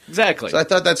anarchy. Exactly. So I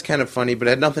thought that's kind of funny, but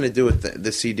it had nothing to do with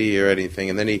the CD or anything.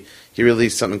 And then he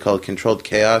released something called Controlled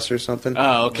Chaos or something.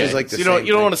 Oh, okay. Like so you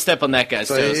don't want to step on that guy's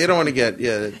toes. You don't want to get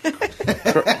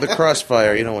the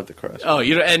crossfire. You don't want the crossfire. Oh,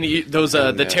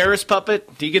 the terrorist puppet.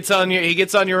 He gets on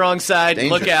your wrong side.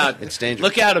 Dangerous. Look out! It's dangerous.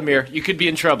 Look out, Amir. You could be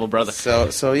in trouble, brother. So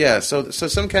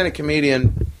Some Kind of Comedian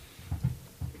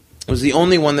was the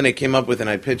only one that I came up with, and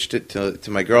I pitched it to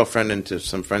my girlfriend and to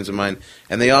some friends of mine,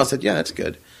 and they all said, "Yeah, that's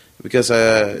good," because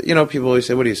people always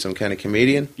say, "What are you, some kind of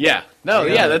comedian?" Yeah,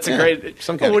 that's a great.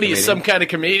 Some kind of what are you, comedian. some kind of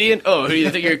comedian? Oh, who do you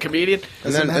think you're a comedian?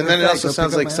 and then it also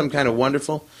sounds like Some Kind of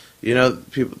Wonderful.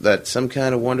 People that Some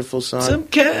Kind of Wonderful song. Some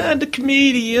kind of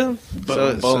comedian.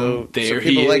 So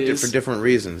people liked it for different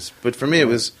reasons, but for me it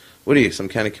was, "What are you, some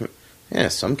kind of?" Yeah,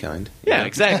 some kind. Yeah,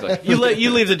 exactly. You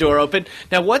leave the door open.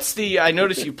 Now, I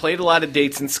noticed you played a lot of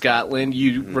dates in Scotland.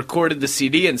 You recorded the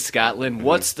CD in Scotland.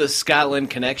 What's the Scotland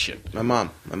connection? My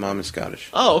mom is Scottish.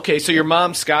 Oh, okay. So your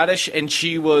mom's Scottish, and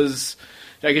she was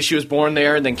born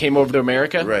there and then came over to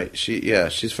America? Right.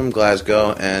 She's from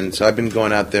Glasgow, and so I've been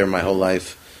going out there my whole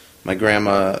life. My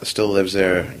grandma still lives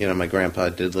there. My grandpa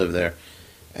did live there.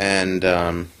 And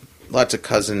lots of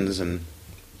cousins and...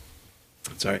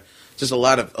 Sorry. Just a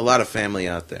lot of family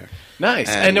out there. Nice.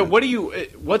 And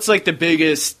what's like the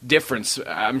biggest difference?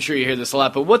 I'm sure you hear this a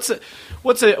lot, but what's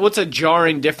a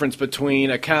jarring difference between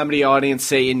a comedy audience,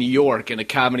 say in New York, and a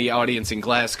comedy audience in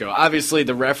Glasgow? Obviously,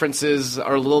 the references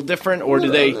are a little different, or do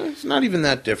they? It's not even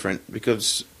that different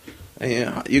because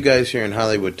you guys here in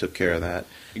Hollywood took care of that.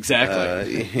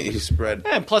 Exactly. You spread.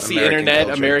 And plus American the internet,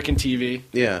 culture. American TV.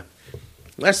 Yeah.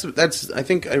 That's. I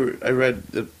think I read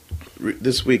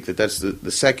this week that's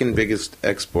the second biggest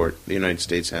export the United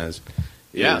States has.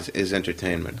 Yeah. Is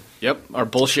entertainment. Yep, our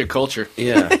bullshit culture.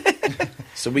 Yeah.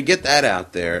 So we get that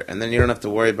out there, and then you don't have to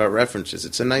worry about references.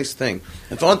 It's a nice thing.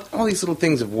 If all these little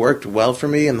things have worked well for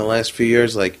me in the last few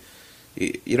years, like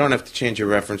you don't have to change your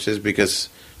references because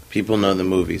people know the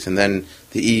movies. And then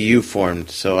the EU formed,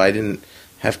 so I didn't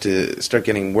have to start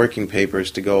getting working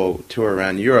papers to go tour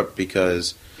around Europe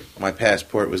because my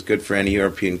passport was good for any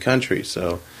European country.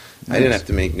 So I didn't have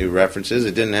to make new references. I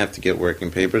didn't have to get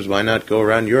working papers. Why not go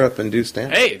around Europe and do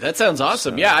stand-up? Hey, that sounds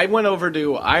awesome. Yeah, I went over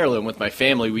to Ireland with my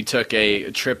family. We took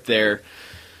a trip there,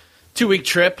 2-week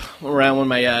trip around when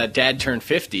my dad turned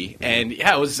 50. And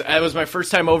yeah, it was my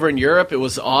first time over in Europe. It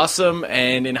was awesome.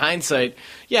 And in hindsight,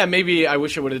 yeah, maybe I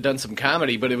wish I would have done some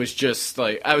comedy, but it was just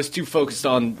like I was too focused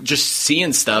on just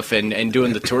seeing stuff and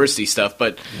doing the touristy stuff.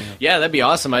 But yeah, that'd be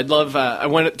awesome. I'd love. I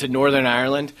went to Northern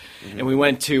Ireland, and we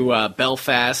went to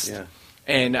Belfast. Yeah.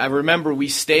 And I remember we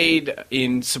stayed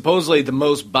in supposedly the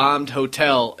most bombed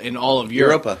hotel in all of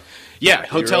Europe. Europa. Yeah,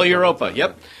 Hotel Europa.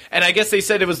 Yep. And I guess they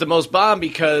said it was the most bombed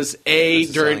because That's a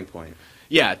selling point.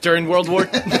 Yeah, during World War.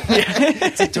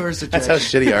 It's a tourist attraction. That's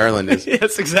how shitty Ireland is.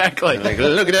 Yes, exactly. Like,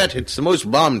 look at that! It's the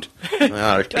most bombed.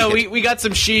 No, we got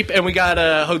some sheep and we got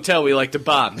a hotel we like to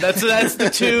bomb. That's the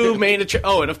two main.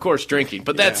 Oh, and of course drinking,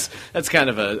 but that's kind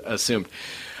of assumed.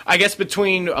 I guess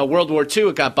between World War II,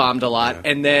 it got bombed a lot,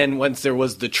 and then once there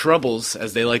was the Troubles,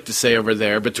 as they like to say over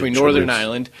there, between Northern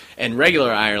Ireland and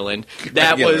regular Ireland,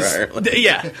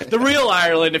 the real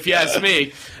Ireland, if you ask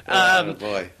me. Oh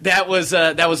boy, that was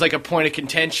like a point of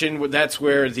contention. That's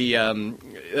where the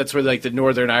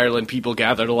Northern Ireland people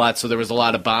gathered a lot, so there was a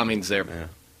lot of bombings there. Yeah.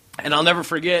 And I'll never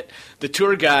forget the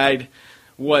tour guide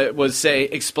was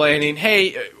explaining,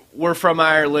 "Hey, we're from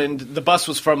Ireland. The bus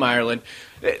was from Ireland.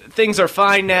 Things are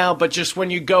fine now, but just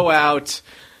when you go out,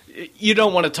 you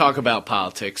don't want to talk about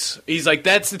politics." He's like,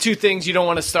 that's the two things you don't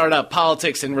want to start up,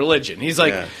 politics and religion. He's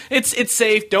like, it's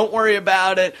safe. Don't worry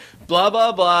about it. Blah,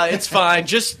 blah, blah. It's fine.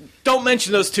 Just don't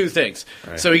mention those two things.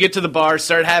 Right. So we get to the bar,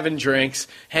 start having drinks,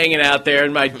 hanging out there,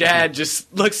 and my dad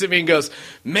just looks at me and goes,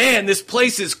 "Man, this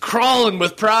place is crawling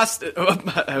with I was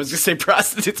going to say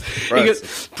prostitutes. He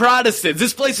goes, Protestants.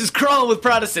 This place is crawling with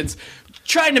Protestants.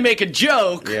 trying to make a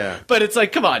joke, but it's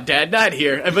like, come on, Dad, not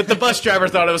here. But the bus driver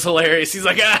thought it was hilarious. He's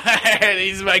like,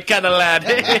 he's my kind of lad.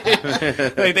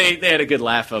 Like they had a good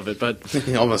laugh of it, but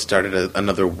he almost started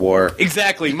another war.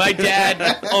 Exactly. My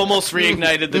dad almost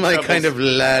reignited the my troubles. kind of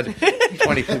lad.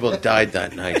 20 people died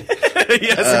that night.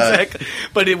 Yes, exactly.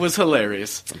 But it was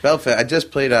hilarious. Belfast. I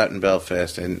just played out in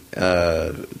Belfast 2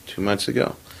 months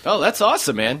ago. Oh, that's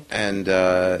awesome, man. And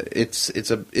it's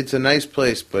a nice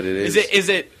place, but it is.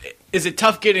 Is it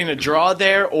tough getting a draw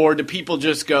there, or do people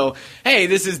just go, "Hey,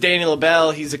 this is Danny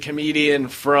Lobell. He's a comedian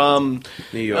from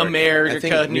New York. America, I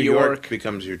think New York."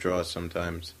 Becomes your draw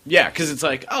sometimes. Yeah, because it's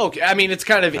like, I mean, it's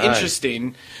kind of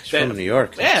interesting. He's from New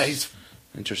York. Yeah, he's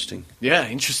interesting. Yeah,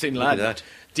 interesting lad. Look at that.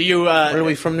 Do you? Where are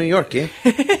we from? New York, eh?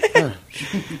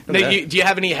 Do you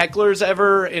have any hecklers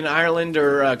ever in Ireland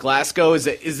or Glasgow?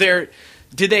 Is there?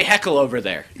 Did they heckle over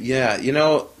there? Yeah,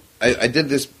 I did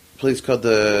this place called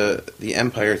the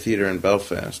Empire Theatre in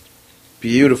Belfast.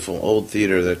 Beautiful old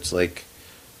theatre that's like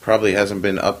probably hasn't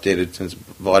been updated since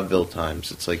vaudeville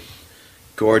times. It's like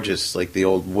gorgeous, like the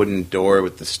old wooden door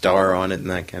with the star on it and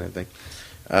that kind of thing.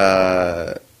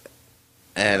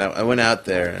 And I went out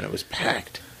there and it was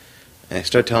packed. And I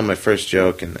started telling my first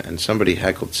joke and somebody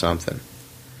heckled something.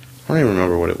 I don't even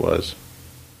remember what it was.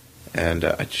 And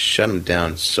I just shut him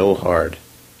down so hard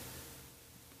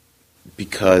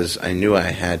because I knew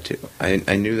I had to.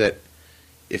 I knew that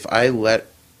if I let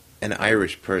an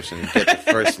Irish person get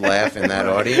the first laugh in that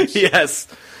audience, yes,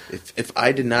 if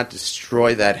I did not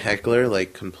destroy that heckler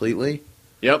like completely,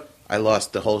 I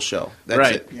lost the whole show.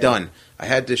 That's it. Yeah. Done. I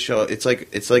had to show. It's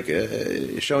like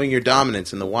showing your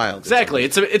dominance in the wild. Exactly.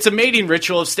 It's a mating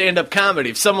ritual of stand-up comedy.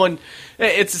 If someone,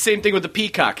 it's the same thing with the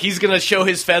peacock. He's gonna show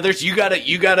his feathers. You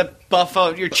gotta buff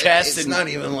out your chest. It's not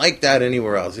even like that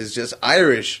anywhere else. It's just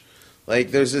Irish.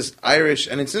 Like there's this Irish,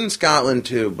 and it's in Scotland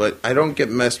too. But I don't get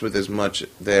messed with as much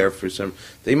there for some.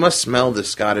 They must smell the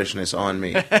Scottishness on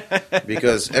me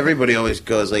because everybody always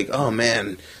goes like, "Oh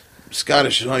man,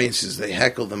 Scottish audiences they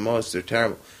heckle the most. They're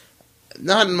terrible."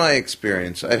 Not in my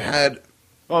experience. I've had.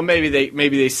 Well, maybe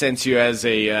they sense you as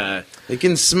a. They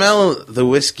can smell the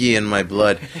whiskey in my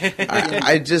blood.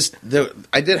 I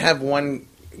did have one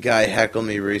guy heckle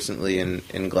me recently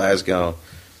in Glasgow,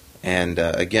 and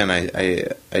again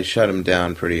I shut him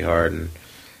down pretty hard. And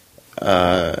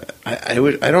I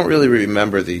don't really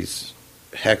remember these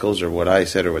heckles or what I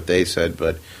said or what they said,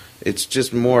 but it's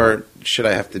just more should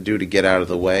I have to do to get out of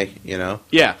the way,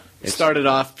 Yeah. Start it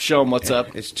off, show them what's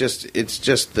up. It's just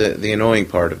the annoying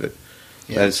part of it.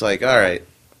 Yeah. That it's like, all right,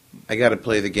 I got to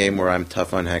play the game where I'm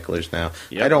tough on hecklers now.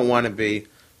 Yep. I don't want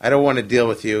to deal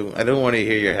with you. I don't want to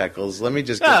hear your heckles. Let me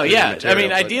just. Oh yeah, I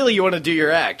mean, ideally you want to do your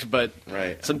act, but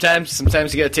sometimes you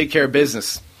got to take care of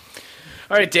business.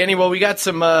 All right, Danny. Well, we got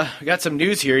some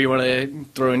news here. You want to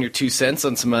throw in your 2 cents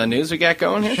on some news we got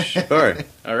going here? Sure.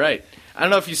 All right. I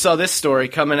don't know if you saw this story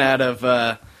coming out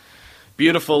of.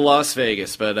 Beautiful Las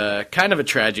Vegas, but kind of a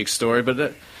tragic story,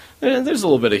 but there's a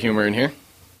little bit of humor in here.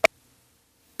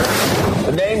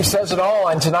 The name says it all,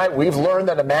 and tonight we've learned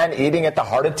that a man eating at the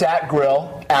Heart Attack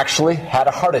Grill actually had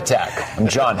a heart attack. I'm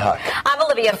John Huck. I'm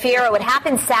Olivia Fierro. It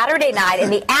happened Saturday night,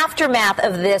 and the aftermath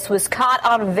of this was caught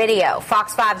on video.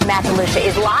 Fox 5's Matt DeLucia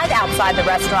is live outside the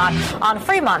restaurant on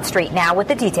Fremont Street now with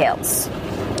the details.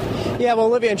 Yeah, well,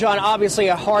 Olivia and John, obviously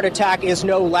a heart attack is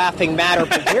no laughing matter.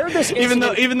 But where this even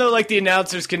though like the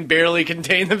announcers can barely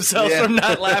contain themselves from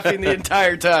not laughing the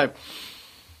entire time.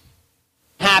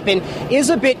 Happen is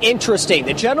a bit interesting.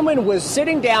 The gentleman was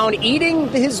sitting down eating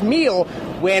his meal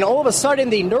when all of a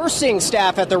sudden the nursing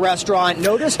staff at the restaurant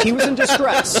noticed he was in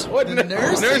distress. What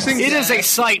nursing? It is a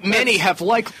sight many have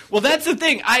liked. Well, that's the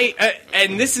thing.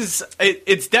 And this is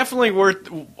it's definitely worth.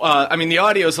 I mean, the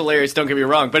audio is hilarious. Don't get me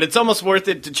wrong, but it's almost worth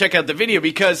it to check out the video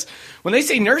because when they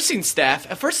say nursing staff,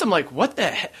 at first I'm like, what the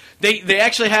heck? They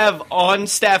actually have on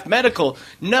staff medical.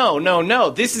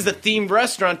 No. This is a themed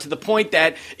restaurant to the point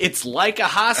that it's like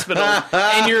a hospital,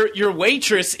 and your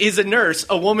waitress is a nurse,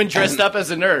 a woman dressed up as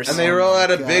a nurse, and they roll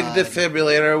out a big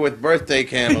defibrillator with birthday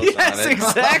candles on it. Yes,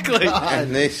 exactly.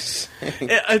 And they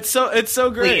it's so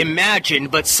great. Imagine,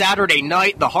 but Saturday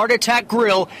night, the Heart Attack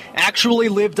Grill actually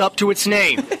lived up to its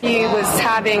name. He was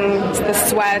having the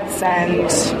sweats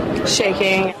and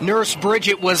shaking. Nurse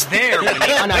Bridget was there when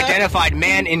the unidentified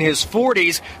man in his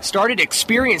 40s started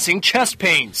experiencing chest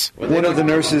pains. One of the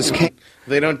nurses came.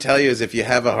 They don't tell you is if you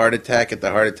have a heart attack at the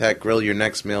Heart Attack Grill, your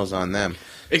next meal's on them.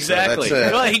 Exactly. So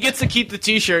that's it. Well, he gets to keep the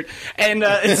T-shirt, and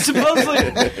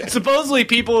supposedly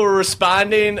people were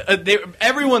responding.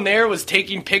 Everyone there was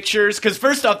taking pictures because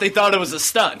first off, they thought it was a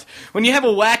stunt. When you have a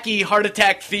wacky heart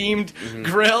attack themed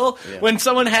grill, when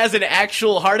someone has an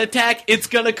actual heart attack, it's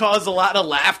going to cause a lot of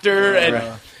laughter.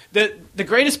 And the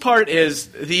greatest part is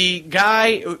the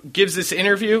guy gives this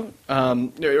interview, or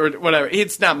whatever.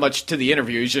 It's not much to the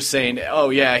interview. He's just saying, "Oh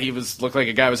yeah, looked like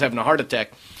a guy was having a heart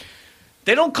attack."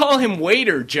 They don't call him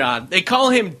Waiter John. They call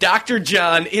him Dr.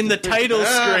 John in the title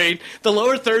screen. The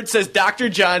lower third says Dr.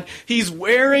 John. He's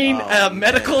wearing a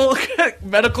medical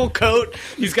coat.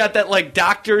 He's got that like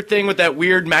doctor thing with that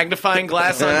weird magnifying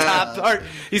glass on top part.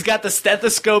 He's got the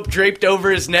stethoscope draped over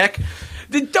his neck.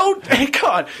 Come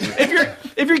on.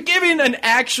 If you're giving an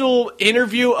actual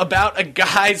interview about a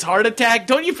guy's heart attack,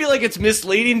 don't you feel like it's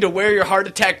misleading to wear your heart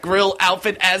attack grill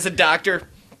outfit as a doctor?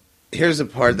 Here's a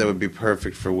part that would be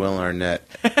perfect for Will Arnett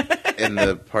in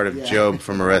the part of Job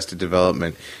from Arrested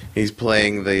Development. He's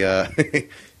playing the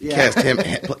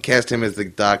cast him as the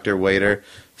doctor waiter.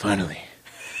 Finally,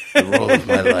 the role of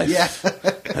my life.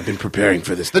 I've been preparing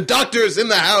for this. The doctor is in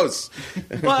the house.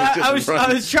 Well, I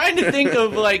was trying to think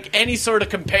of like any sort of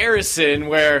comparison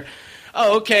where.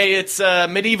 Oh, okay, it's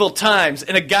medieval times,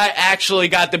 and a guy actually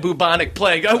got the bubonic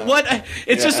plague. What?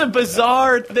 It's just a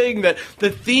bizarre thing that the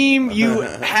theme you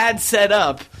had set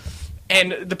up,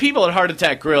 and the people at Heart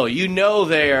Attack Grill, you know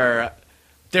they're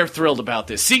thrilled about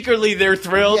this. Secretly, they're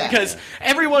thrilled because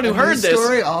everyone who heard this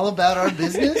story all about our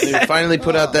business. They finally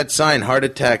put out that sign. Heart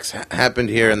attacks happened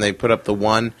here, and they put up the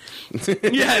 1.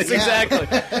 Yes, exactly.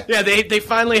 Yeah, they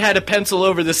finally had to pencil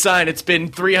over the sign. It's been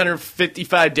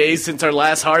 355 days since our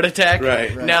last heart attack.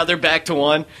 Right. Now they're back to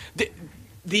 1.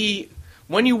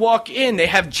 When you walk in, they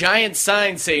have giant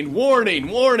signs saying, "Warning,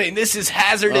 warning, this is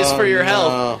hazardous for your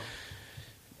health."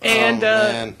 And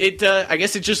I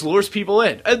guess it just lures people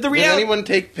in. Did anyone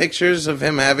take pictures of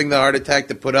him having the heart attack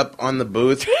to put up on the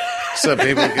booth so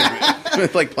people can,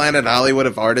 like Planet Hollywood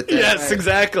of heart attacks? Yes,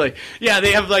 exactly. Yeah,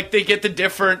 they have they get the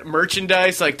different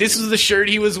merchandise. Like this is the shirt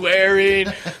he was wearing.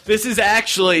 This is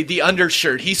actually the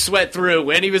undershirt he sweat through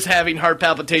when he was having heart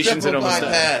palpitations and almost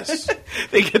died.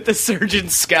 They get the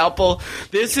surgeon's scalpel.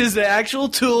 This is the actual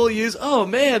tool used. Oh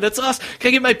man, that's awesome. Can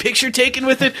I get my picture taken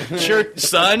with it? Sure,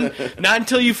 son. Not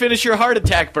until you finish your heart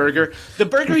attack burger. The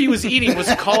burger he was eating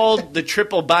was called the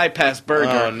triple bypass burger.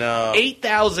 Oh no.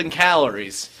 8,000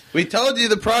 calories. We told you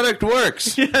the product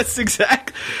works. Yes,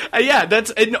 exactly.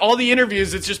 That's in all the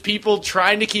interviews. It's just people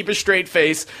trying to keep a straight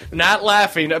face, not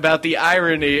laughing about the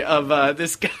irony of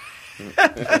this guy.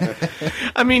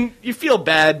 I mean, you feel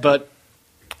bad, but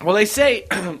they say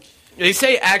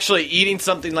actually eating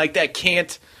something like that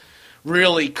can't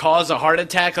really cause a heart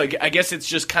attack. Like I guess it's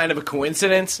just kind of a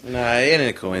coincidence. Nah, it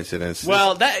ain't a coincidence.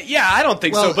 Well, I don't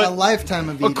think so. But a lifetime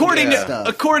of eating stuff.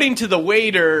 According to the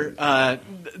waiter,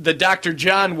 the Dr.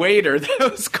 John waiter, that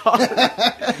was called.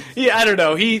 I don't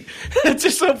know. It's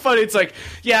just so funny. It's like,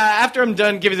 after I'm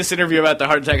done giving this interview about the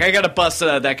heart attack, I got to bust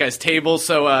that guy's table.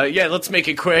 So, let's make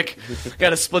it quick.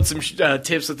 Got to split some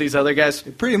tips with these other guys.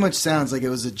 It pretty much sounds like it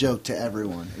was a joke to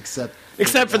everyone, except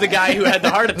for the guy who had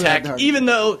the heart attack, even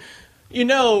though...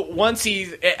 once he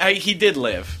did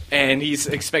live, and he's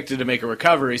expected to make a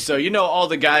recovery. So, all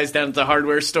the guys down at the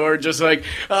hardware store just like,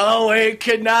 oh, wait,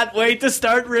 cannot wait to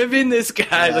start ribbing this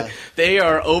guy. Yeah. They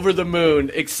are over the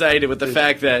moon excited with the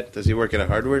fact that... Does he work at a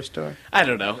hardware store? I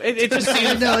don't know. It just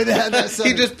seems...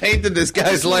 He just painted this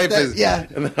guy's life as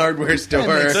in the hardware store.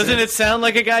 Doesn't it sound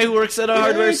like a guy who works at a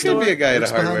hardware store? Could be a guy at a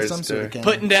hardware store.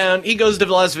 Putting down... He goes to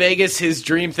Las Vegas. His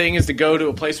dream thing is to go to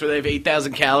a place where they have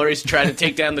 8,000 calories to try to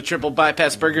take down the triple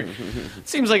bypass burger.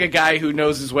 Seems like a guy who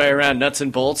knows his way around nuts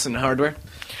and bolts and hardware.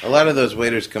 A lot of those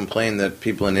waiters complain that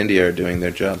people in India are doing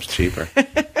their jobs cheaper.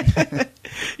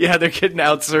 Yeah, they're getting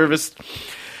out-serviced.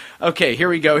 Okay, here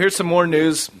we go. Here's some more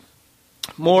news.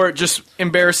 More just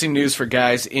embarrassing news for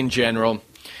guys in general.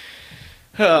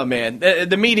 Oh, man.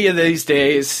 The media these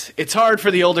days, it's hard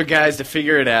for the older guys to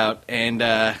figure it out, and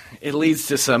it leads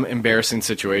to some embarrassing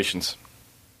situations.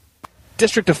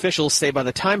 District officials say by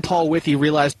the time Paul Withey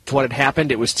realized what had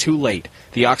happened, it was too late.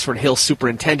 The Oxford Hill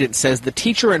superintendent says the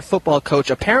teacher and football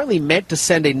coach apparently meant to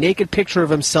send a naked picture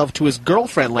of himself to his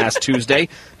girlfriend last Tuesday,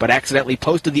 but accidentally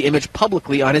posted the image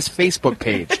publicly on his Facebook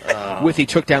page. Withey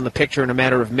took down the picture in a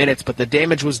matter of minutes, but the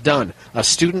damage was done. A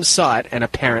student saw it, and a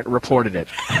parent reported it.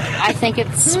 I think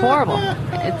it's horrible.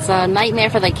 It's a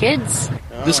nightmare for the kids.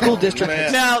 The school district.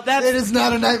 Now That is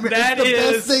not a nightmare. That it's the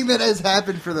is- best thing that has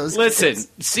happened for those Listen, kids.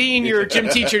 seeing your gym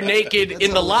teacher naked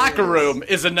in the locker room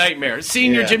is a nightmare.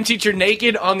 Seeing your gym teacher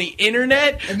naked on the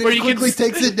internet, And then where he you can quickly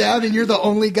takes it down, and you're the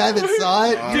only guy that saw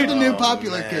it. You're the new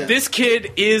popular kid. This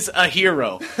kid is a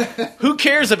hero. Who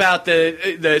cares about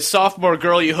the sophomore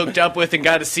girl you hooked up with and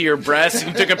got to see her breasts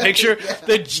and you took a picture?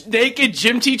 The naked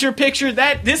gym teacher picture.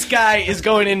 This guy is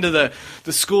going into the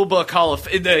school book hall of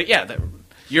the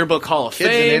yearbook hall of Kid's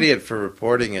fame. an idiot for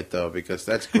reporting it, though, because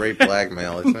that's great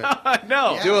blackmail, isn't it?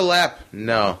 No. Do a lap.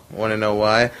 No. Want to know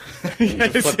why?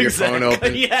 Yes, Flip your phone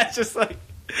open. Yeah, it's just like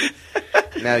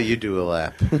Now you do a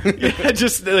lap.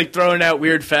 just like throwing out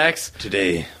weird facts.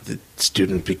 Today, the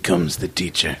student becomes the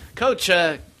teacher. Coach,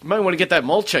 you might want to get that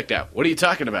mole checked out. What are you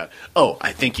talking about? Oh,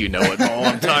 I think you know what mole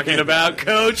I'm talking about,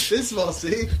 Coach. This will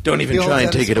see. Don't even try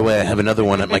and take it away. I have another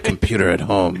one at my computer at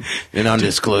home, in an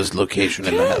undisclosed location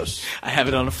in the house. I have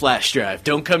it on a flash drive.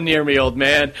 Don't come near me, old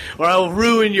man, or I will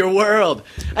ruin your world.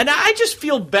 And I just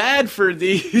feel bad for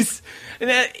these. And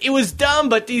it was dumb,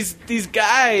 but these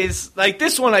guys, like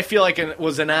this one, I feel like it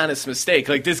was an honest mistake.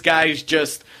 Like this guy's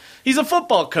he's a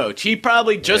football coach. He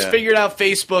probably just figured out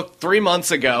Facebook 3 months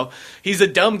ago. He's a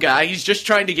dumb guy. He's just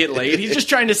trying to get laid. He's just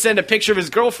trying to send a picture of his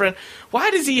girlfriend.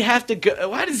 Why does he have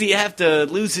to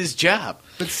lose his job?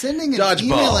 But sending an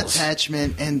email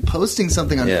attachment and posting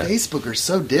something on Facebook are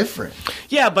so different.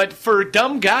 Yeah, but for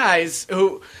dumb guys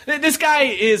this guy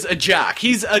is a jock.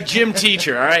 He's a gym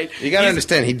teacher, all right? You got to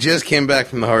understand, he just came back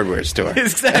from the hardware store.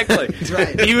 Exactly. That's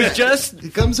right. He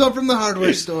comes home from the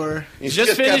hardware store. He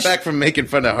just got back from making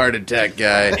fun of Heart Attack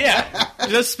Guy. Yeah.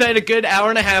 Just spent a good hour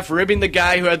and a half ribbing the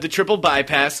guy who had the triple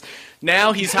bypass.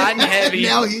 Now he's hot and heavy.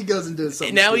 Now he goes and does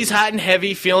something. Now he's hot and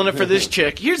heavy, feeling it for this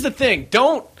chick. Here's the thing.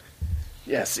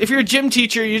 Yes, if you're a gym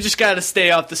teacher, you just got to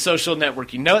stay off the social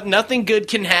networking. Nothing good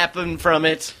can happen from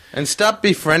it. And stop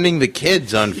befriending the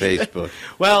kids on Facebook.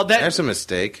 Well, that's a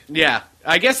mistake. Yeah,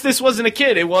 I guess this wasn't a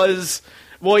kid. It was.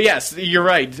 Well, yes, you're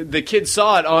right. The kid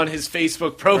saw it on his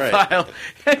Facebook profile.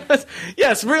 Right.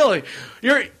 Yes, really.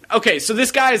 Okay, so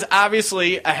this guy is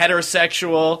obviously a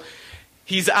heterosexual.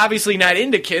 He's obviously not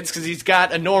into kids because he's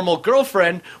got a normal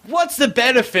girlfriend. What's the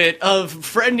benefit of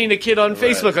friending a kid on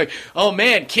Facebook? Like, oh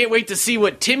man, can't wait to see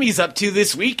what Timmy's up to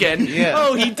this weekend.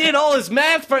 Oh, he did all his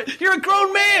math. You're a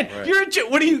grown man. Right.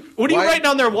 What are you writing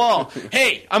on their wall?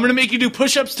 Hey, I'm gonna make you do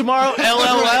push-ups tomorrow.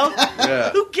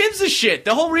 LLL. Who gives a shit?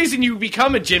 The whole reason you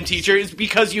become a gym teacher is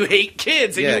because you hate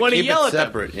kids and you want to yell at them.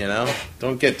 Separate, you know.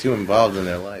 Don't get too involved in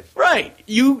their life. Right.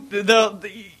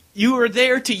 You are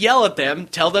there to yell at them,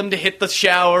 tell them to hit the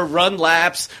shower, run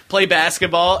laps, play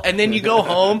basketball, and then you go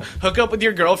home, hook up with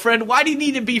your girlfriend. Why do you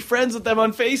need to be friends with them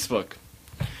on Facebook?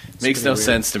 Makes no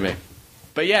sense to me.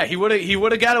 But yeah, he would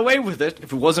have got away with it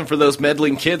if it wasn't for those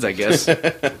meddling kids, I guess.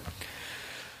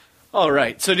 All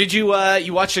right. So did you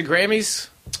watch the Grammys?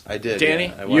 I did, Danny.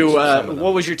 Yeah. I watched some of them.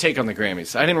 What was your take on the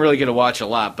Grammys? I didn't really get to watch a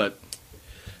lot, but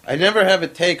I never have a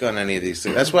take on any of these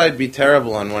things. That's why I'd be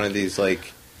terrible on one of these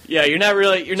like. Yeah, you're not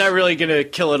really gonna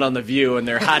kill it on The View and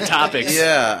their hot topics.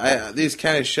 These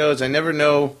kind of shows, I never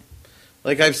know.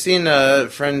 Like I've seen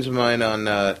friends of mine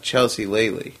on Chelsea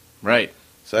lately, right?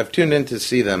 So I've tuned in to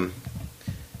see them,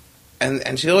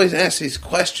 and she always asks these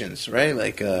questions, right?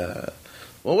 Like, well,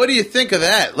 what do you think of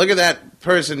that? Look at that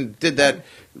person did that,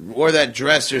 wore that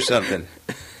dress or something.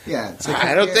 Yeah,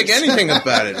 I don't think anything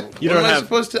about it.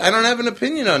 I don't have an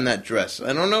opinion on that dress.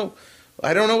 I don't know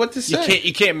what to say.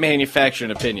 You can't manufacture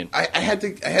an opinion.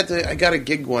 I got a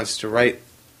gig once to write.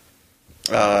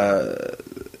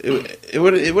 It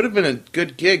would have been a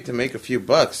good gig to make a few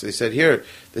bucks. They said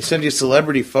they send you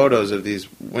celebrity photos of these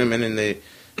women in the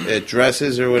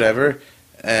dresses or whatever,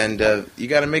 and you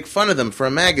got to make fun of them for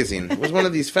a magazine. It was one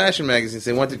of these fashion magazines.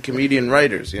 They wanted comedian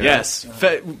writers. You know? Yes,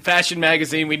 fashion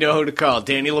magazine. We know who to call.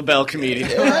 Danny Lobell, comedian.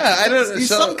 He's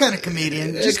some kind of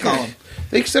comedian. Just call him.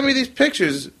 They send me these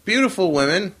pictures, beautiful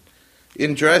women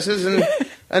in dresses,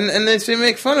 and they say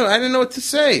make fun of it. I didn't know what to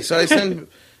say, so I send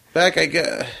back.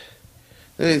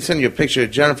 They send you a picture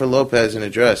of Jennifer Lopez in a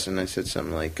dress, and I said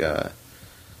something like, "It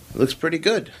looks pretty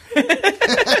good."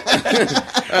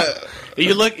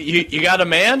 You got a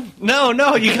man?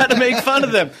 No, you got to make fun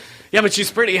of them. Yeah, but she's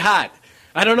pretty hot.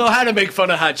 I don't know how to make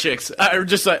fun of hot chicks. I'm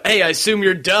just like, hey, I assume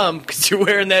you're dumb because you're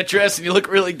wearing that dress and you look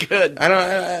really good.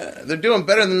 They're doing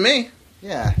better than me.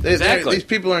 Yeah, exactly. These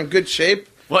people are in good shape.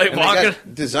 They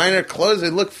got designer clothes. They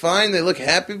look fine. They look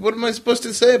happy. What am I supposed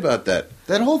to say about that?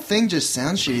 That whole thing just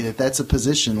sounds shitty. That's a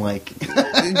position. Like,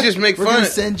 just make we're fun. Gonna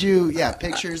send you,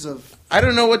 pictures of. I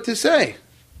don't know what to say.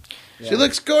 Yeah. She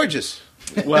looks gorgeous.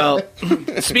 Well,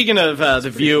 speaking of The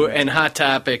View and Hot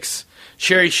Topics,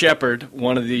 Sherry Shepherd,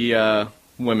 one of the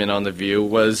women on The View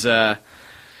was,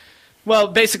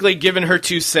 basically giving her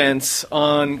 2 cents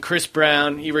on Chris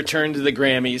Brown. He returned to the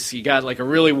Grammys. He got like a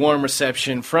really warm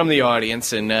reception from the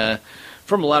audience and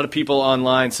from a lot of people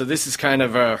online. So this is kind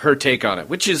of her take on it,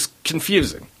 which is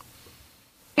confusing.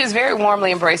 He was very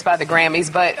warmly embraced by the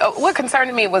Grammys, but what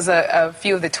concerned me was a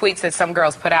few of the tweets that some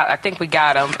girls put out. I think we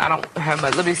got them. I don't have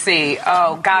them, but let me see.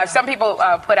 Oh, gosh. Some people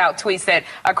put out tweets that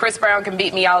Chris Brown can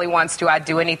beat me all he wants to. I'd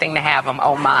do anything to have him.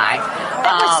 Oh, my.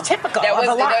 That was typical. There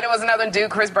was another dude,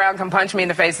 Chris Brown can punch me in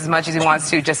the face as much as he wants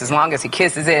to, just as long as he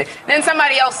kisses it. Then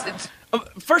somebody else...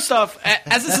 First off,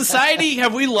 as a society,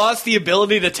 have we lost the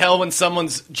ability to tell when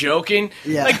someone's joking?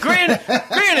 Yeah. Like, granted,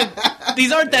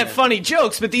 these aren't that funny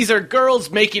jokes, but these are girls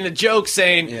making a joke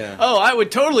saying, oh, I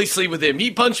would totally sleep with him. He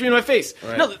punched me in my face.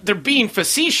 Right. No, they're being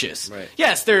facetious. Right.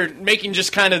 Yes, they're making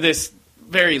just kind of this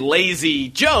very lazy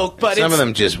joke, but some of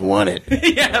them just want it.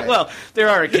 Yeah, well, there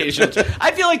are occasions.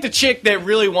 I feel like the chick that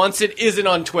really wants it isn't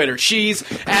on Twitter. She's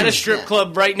at a strip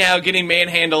club right now getting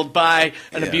manhandled by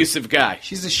an abusive guy.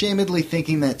 She's ashamedly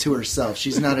thinking that to herself.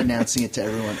 She's not announcing it to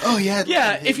everyone. Oh, yeah.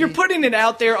 Yeah, if you're putting it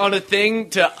out there on a thing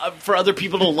to for other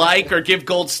people to like or give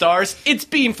gold stars, it's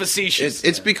being facetious.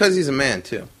 It's because he's a man,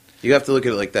 too. You have to look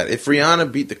at it like that. If Rihanna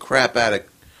beat the crap out of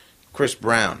Chris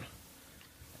Brown,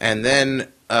 and then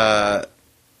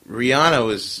Rihanna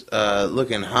was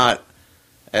looking hot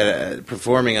at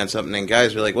performing on something, and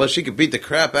guys were like, well, she could beat the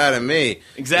crap out of me.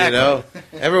 Exactly. You know?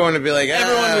 Everyone would be like,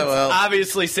 everyone would well.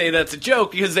 obviously say that's a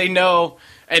joke because they know,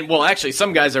 and well, actually,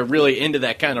 some guys are really into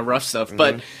that kind of rough stuff,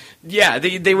 but yeah,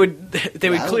 they would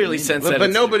clearly sense that. But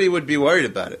nobody would be worried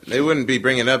about it. They wouldn't be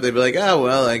bringing it up. They'd be like, oh,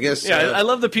 well, I guess. Yeah, I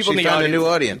love the people in the found audience. a new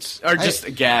audience. Are just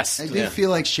aghast. I do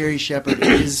feel like Sherry Shepherd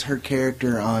is her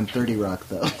character on 30 Rock,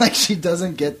 though. Like, she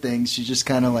doesn't get things. She just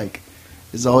kind of, like,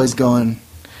 is always going...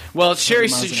 Well, Sherry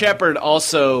Shepherd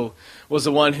also was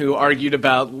the one who argued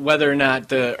about whether or not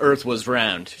the Earth was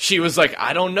round. She was like,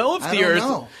 I don't know if the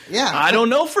Earth... Yeah. I don't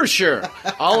know for sure.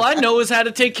 All I know is how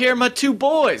to take care of my 2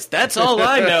 boys. That's all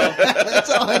I know. That's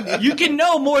all I know. You can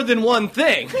know more than one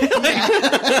thing.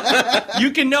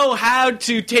 You can know how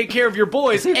to take care of your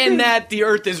boys and that the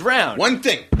Earth is round. One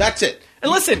thing. That's it. And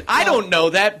listen, I don't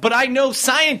know that, but I know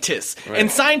scientists,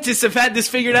 and scientists have had this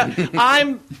figured out.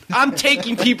 I'm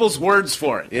taking people's words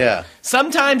for it. Yeah.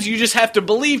 Sometimes you just have to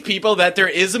believe people that there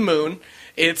is a moon.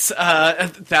 It's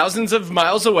thousands of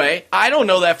miles away. I don't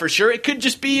know that for sure. It could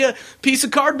just be a piece of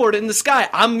cardboard in the sky.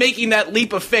 I'm making that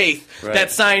leap of faith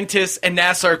that scientists and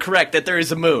NASA are correct, that there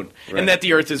is a moon and that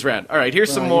the Earth is round. All right,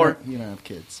 here's some more. You don't have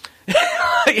kids.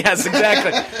 Yes,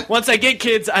 exactly. Once I get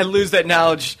kids, I lose that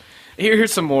knowledge.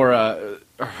 Here's some more. I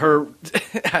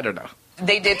don't know.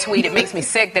 They did tweet, it makes me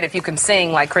sick that if you can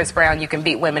sing like Chris Brown, you can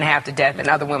beat women half to death and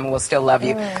other women will still love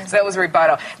you. So that was a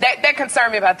rebuttal. That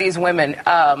concerned me about these women,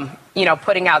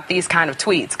 putting out these kind of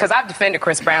tweets. Because I've defended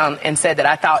Chris Brown and said that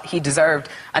I thought he deserved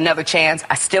another chance.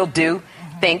 I still do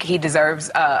think he deserves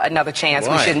another chance.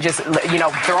 Why? We shouldn't just, throw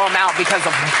him out because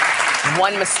of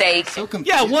one mistake.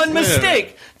 One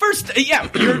mistake. First,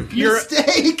 your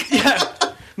mistake. Yeah.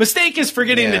 Mistake is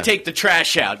forgetting to take the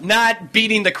trash out, not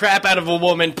beating the crap out of a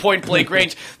woman point blank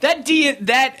range.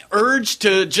 That urge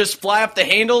to just fly off the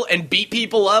handle and beat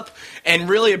people up and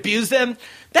really abuse them,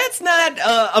 that's not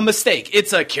a mistake.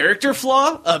 It's a character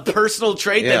flaw, a personal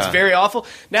trait that's very awful.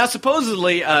 Now,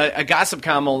 supposedly, a gossip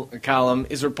column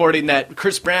is reporting that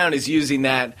Chris Brown is using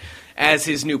that as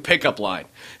his new pickup line.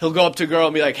 He'll go up to a girl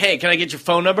and be like, hey, can I get your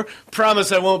phone number?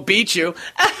 Promise I won't beat you.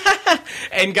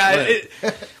 And guys...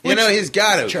 he's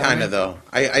got to, kind of, though.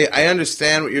 I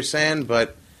understand what you're saying,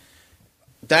 but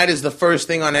that is the first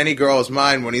thing on any girl's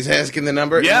mind when he's asking the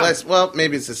number. Yeah. Unless, well,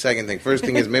 maybe it's the second thing. First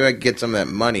thing is maybe I can get some of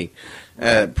that money.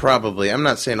 Probably. I'm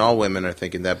not saying all women are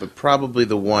thinking that, but probably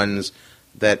the ones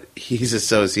that he's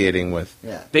associating with.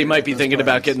 Yeah, they might be thinking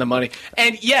about getting the money.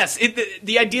 And yes,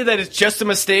 the idea that it's just a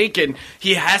mistake and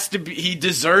he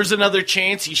deserves another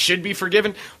chance, he should be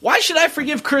forgiven. Why should I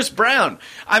forgive Chris Brown?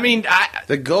 I mean,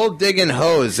 the gold-digging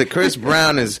hoes that Chris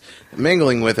Brown is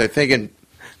mingling with are thinking,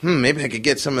 maybe I could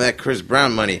get some of that Chris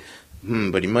Brown money.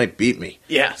 But he might beat me.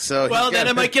 Yeah. So then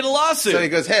I might get a lawsuit. So he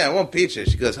goes, hey, I won't beat you.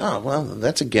 She goes, oh, well,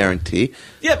 that's a guarantee.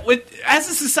 Yeah, as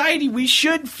a society, we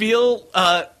should feel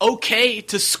okay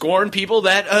to scorn people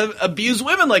that abuse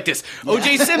women like this.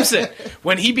 O.J. Simpson,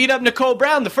 when he beat up Nicole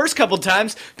Brown the first couple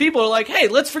times, people are like, hey,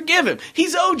 let's forgive him.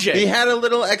 He's O.J. He had a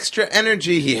little extra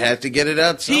energy. He had to get it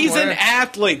out somewhere. He's an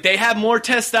athlete. They have more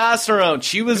testosterone.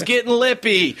 She was getting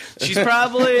lippy. She's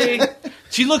probably...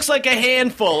 She looks like a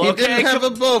handful, okay? He didn't have a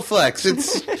Bowflex.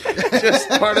 It's just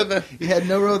part of the... He had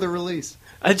no other release.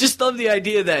 I just love the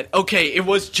idea that, okay, it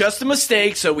was just a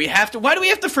mistake, so we have to... Why do we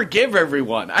have to forgive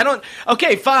everyone?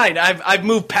 Okay, fine, I've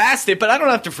moved past it, but I don't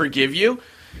have to forgive you.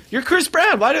 You're Chris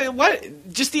Brown.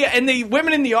 And the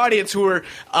women in the audience who were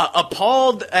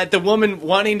appalled at the woman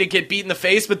wanting to get beat in the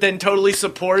face, but then totally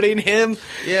supporting him.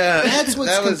 Yeah, that's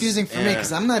what's confusing for me,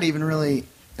 because I'm not even really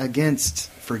against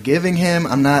forgiving him.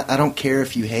 I don't care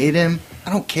if you hate him.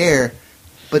 I don't care.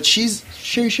 But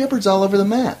Sherry Shepherd's all over the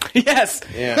map. Yes.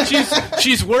 Yeah.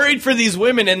 She's worried for these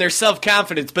women and their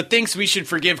self-confidence, but thinks we should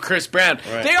forgive Chris Brown.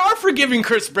 Right. They are forgiving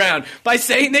Chris Brown by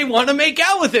saying they want to make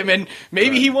out with him, and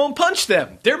maybe he won't punch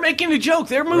them. They're making a joke.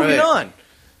 They're moving on.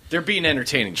 They're being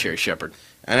entertaining, Sherry Shepherd.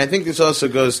 And I think this also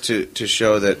goes to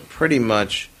show that pretty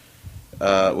much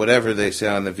whatever they say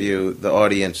on The View, the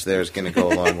audience there is going to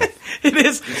go along with.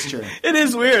 It's true. It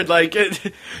is weird. Like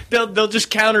they'll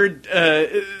just counter.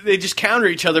 They just counter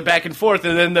each other back and forth,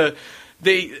 and then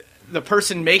the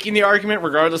person making the argument,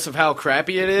 regardless of how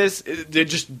crappy it is, it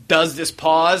just does this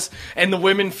pause, and the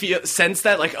women sense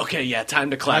that, like, okay, yeah,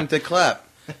 time to clap. Time to clap.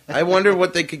 I wonder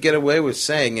what they could get away with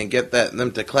saying and get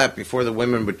them to clap before the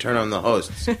women would turn on the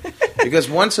hosts. Because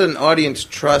once an audience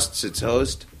trusts its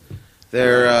host,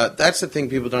 that's the thing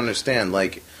people don't understand.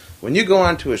 Like, when you go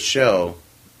onto a show,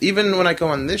 even when I go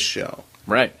on this show,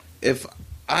 right? If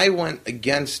I went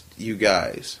against you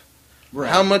guys,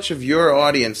 how much of your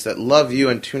audience that love you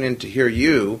and tune in to hear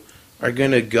you are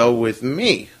going to go with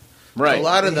me? Right. A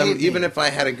lot of them, even if I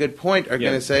had a good point, are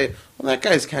going to say, well, that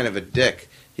guy's kind of a dick.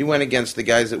 He went against the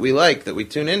guys that we like, that we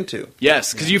tune into.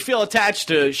 Yes, because you feel attached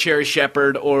to Sherry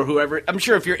Shepherd or whoever. I'm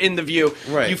sure if you're in The View,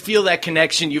 you feel that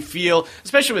connection. You feel,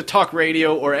 especially with talk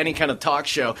radio or any kind of talk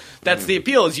show, that's the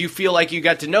appeal, is you feel like you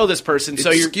got to know this person. It's so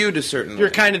you're skewed a certain You're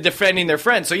way. kind of defending their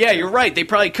friend. So yeah, you're right. They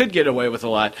probably could get away with a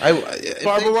lot.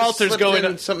 Barbara Walters going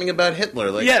in something about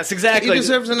Hitler. Like, yes, exactly. He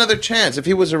deserves another chance. If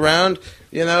he was around,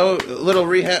 a little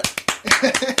rehab...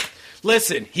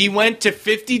 Listen, he went to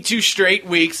 52 straight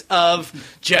weeks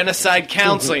of genocide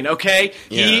counseling, okay?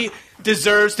 Yeah. He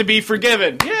deserves to be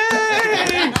forgiven.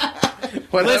 Yay!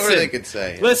 Whatever they could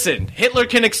say. Listen, Hitler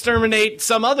can exterminate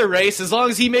some other race as long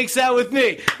as he makes out with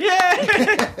me.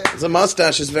 Yay! The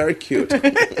mustache is very cute.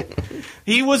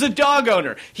 He was a dog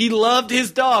owner. He loved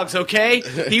his dogs, okay?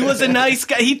 He was a nice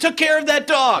guy. He took care of that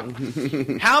dog.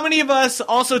 How many of us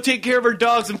also take care of our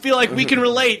dogs and feel like we can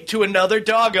relate to another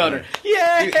dog owner?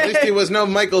 Yay! At least he was no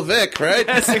Michael Vick, right?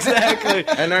 Yes, exactly.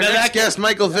 And our next guest,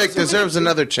 Michael Vick, deserves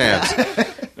another chance.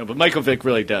 No, but Michael Vick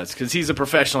really does, because he's a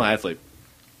professional athlete.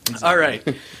 All right.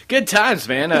 Good times,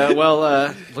 man.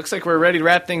 Looks like we're ready to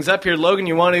wrap things up here. Logan,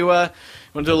 you want to do a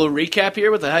little recap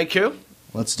here with the haiku?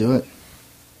 Let's do it.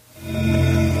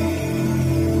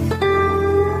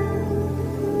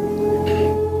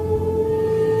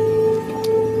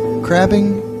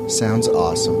 Crabbing sounds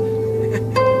awesome.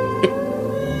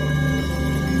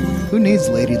 Who needs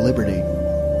Lady Liberty?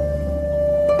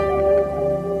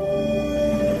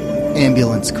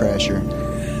 Ambulance crasher.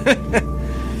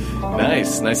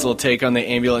 Nice little take on the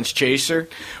ambulance chaser.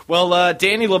 Well,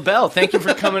 Danny Lobell, thank you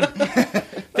for coming.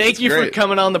 Thank you for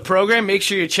coming on the program. Make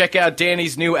sure you check out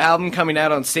Danny's new album coming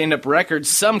out on Stand Up Records,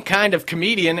 Some Kind of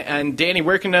Comedian. And Danny,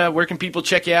 where can people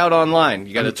check you out online?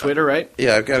 You got a Twitter, right?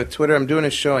 Yeah, I've got a Twitter. I'm doing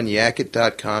a show on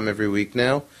yakit.com every week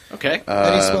now. Okay. How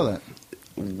do you spell that?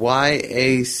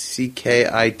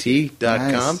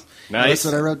 YACKIT.com. Nice. That's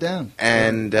what I wrote down.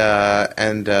 And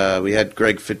we had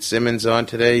Greg Fitzsimmons on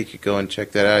today. You could go and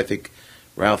check that out. I think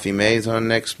Ralphie May's on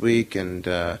next week, and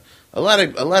a lot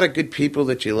of good people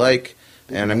that you like.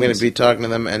 And I'm going to be talking to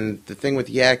them. And the thing with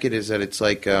Yakit is that it's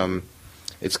like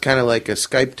it's kind of like a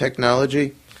Skype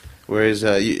technology, whereas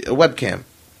a webcam.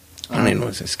 I don't even know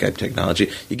what to say, Skype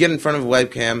technology. You get in front of a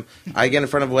webcam, I get in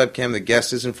front of a webcam, the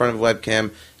guest is in front of a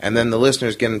webcam, and then the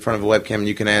listeners get in front of a webcam, and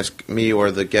you can ask me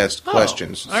or the guest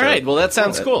questions. All right, well, that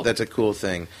sounds cool. That's a cool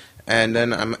thing. And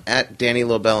then I'm at Danny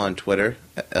Lobell on Twitter,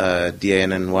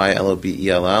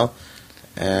 DANNYLOBELL,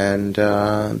 and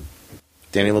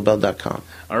DannyLobell.com.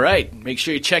 All right, make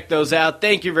sure you check those out.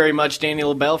 Thank you very much, Danny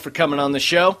Lobell, for coming on the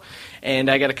show.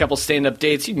 And I got a couple stand-up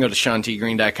dates. You can go to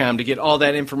SeanTGreen.com to get all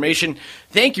that information.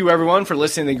 Thank you, everyone, for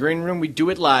listening to The Green Room. We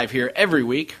do it live here every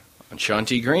week on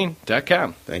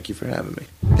SeanTGreen.com. Thank you for having me.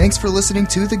 Thanks for listening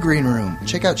to The Green Room.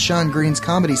 Check out Sean Green's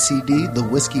comedy CD, The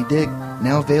Whiskey Dick,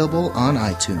 now available on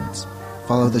iTunes.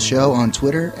 Follow the show on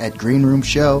Twitter at Green Room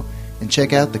Show, and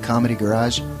check out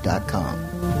thecomedygarage.com.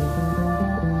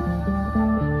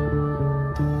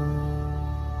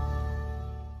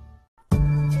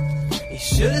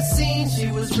 Should've seen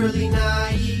she was really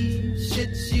naive.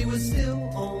 Shit, she was still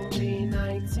only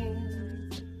 19.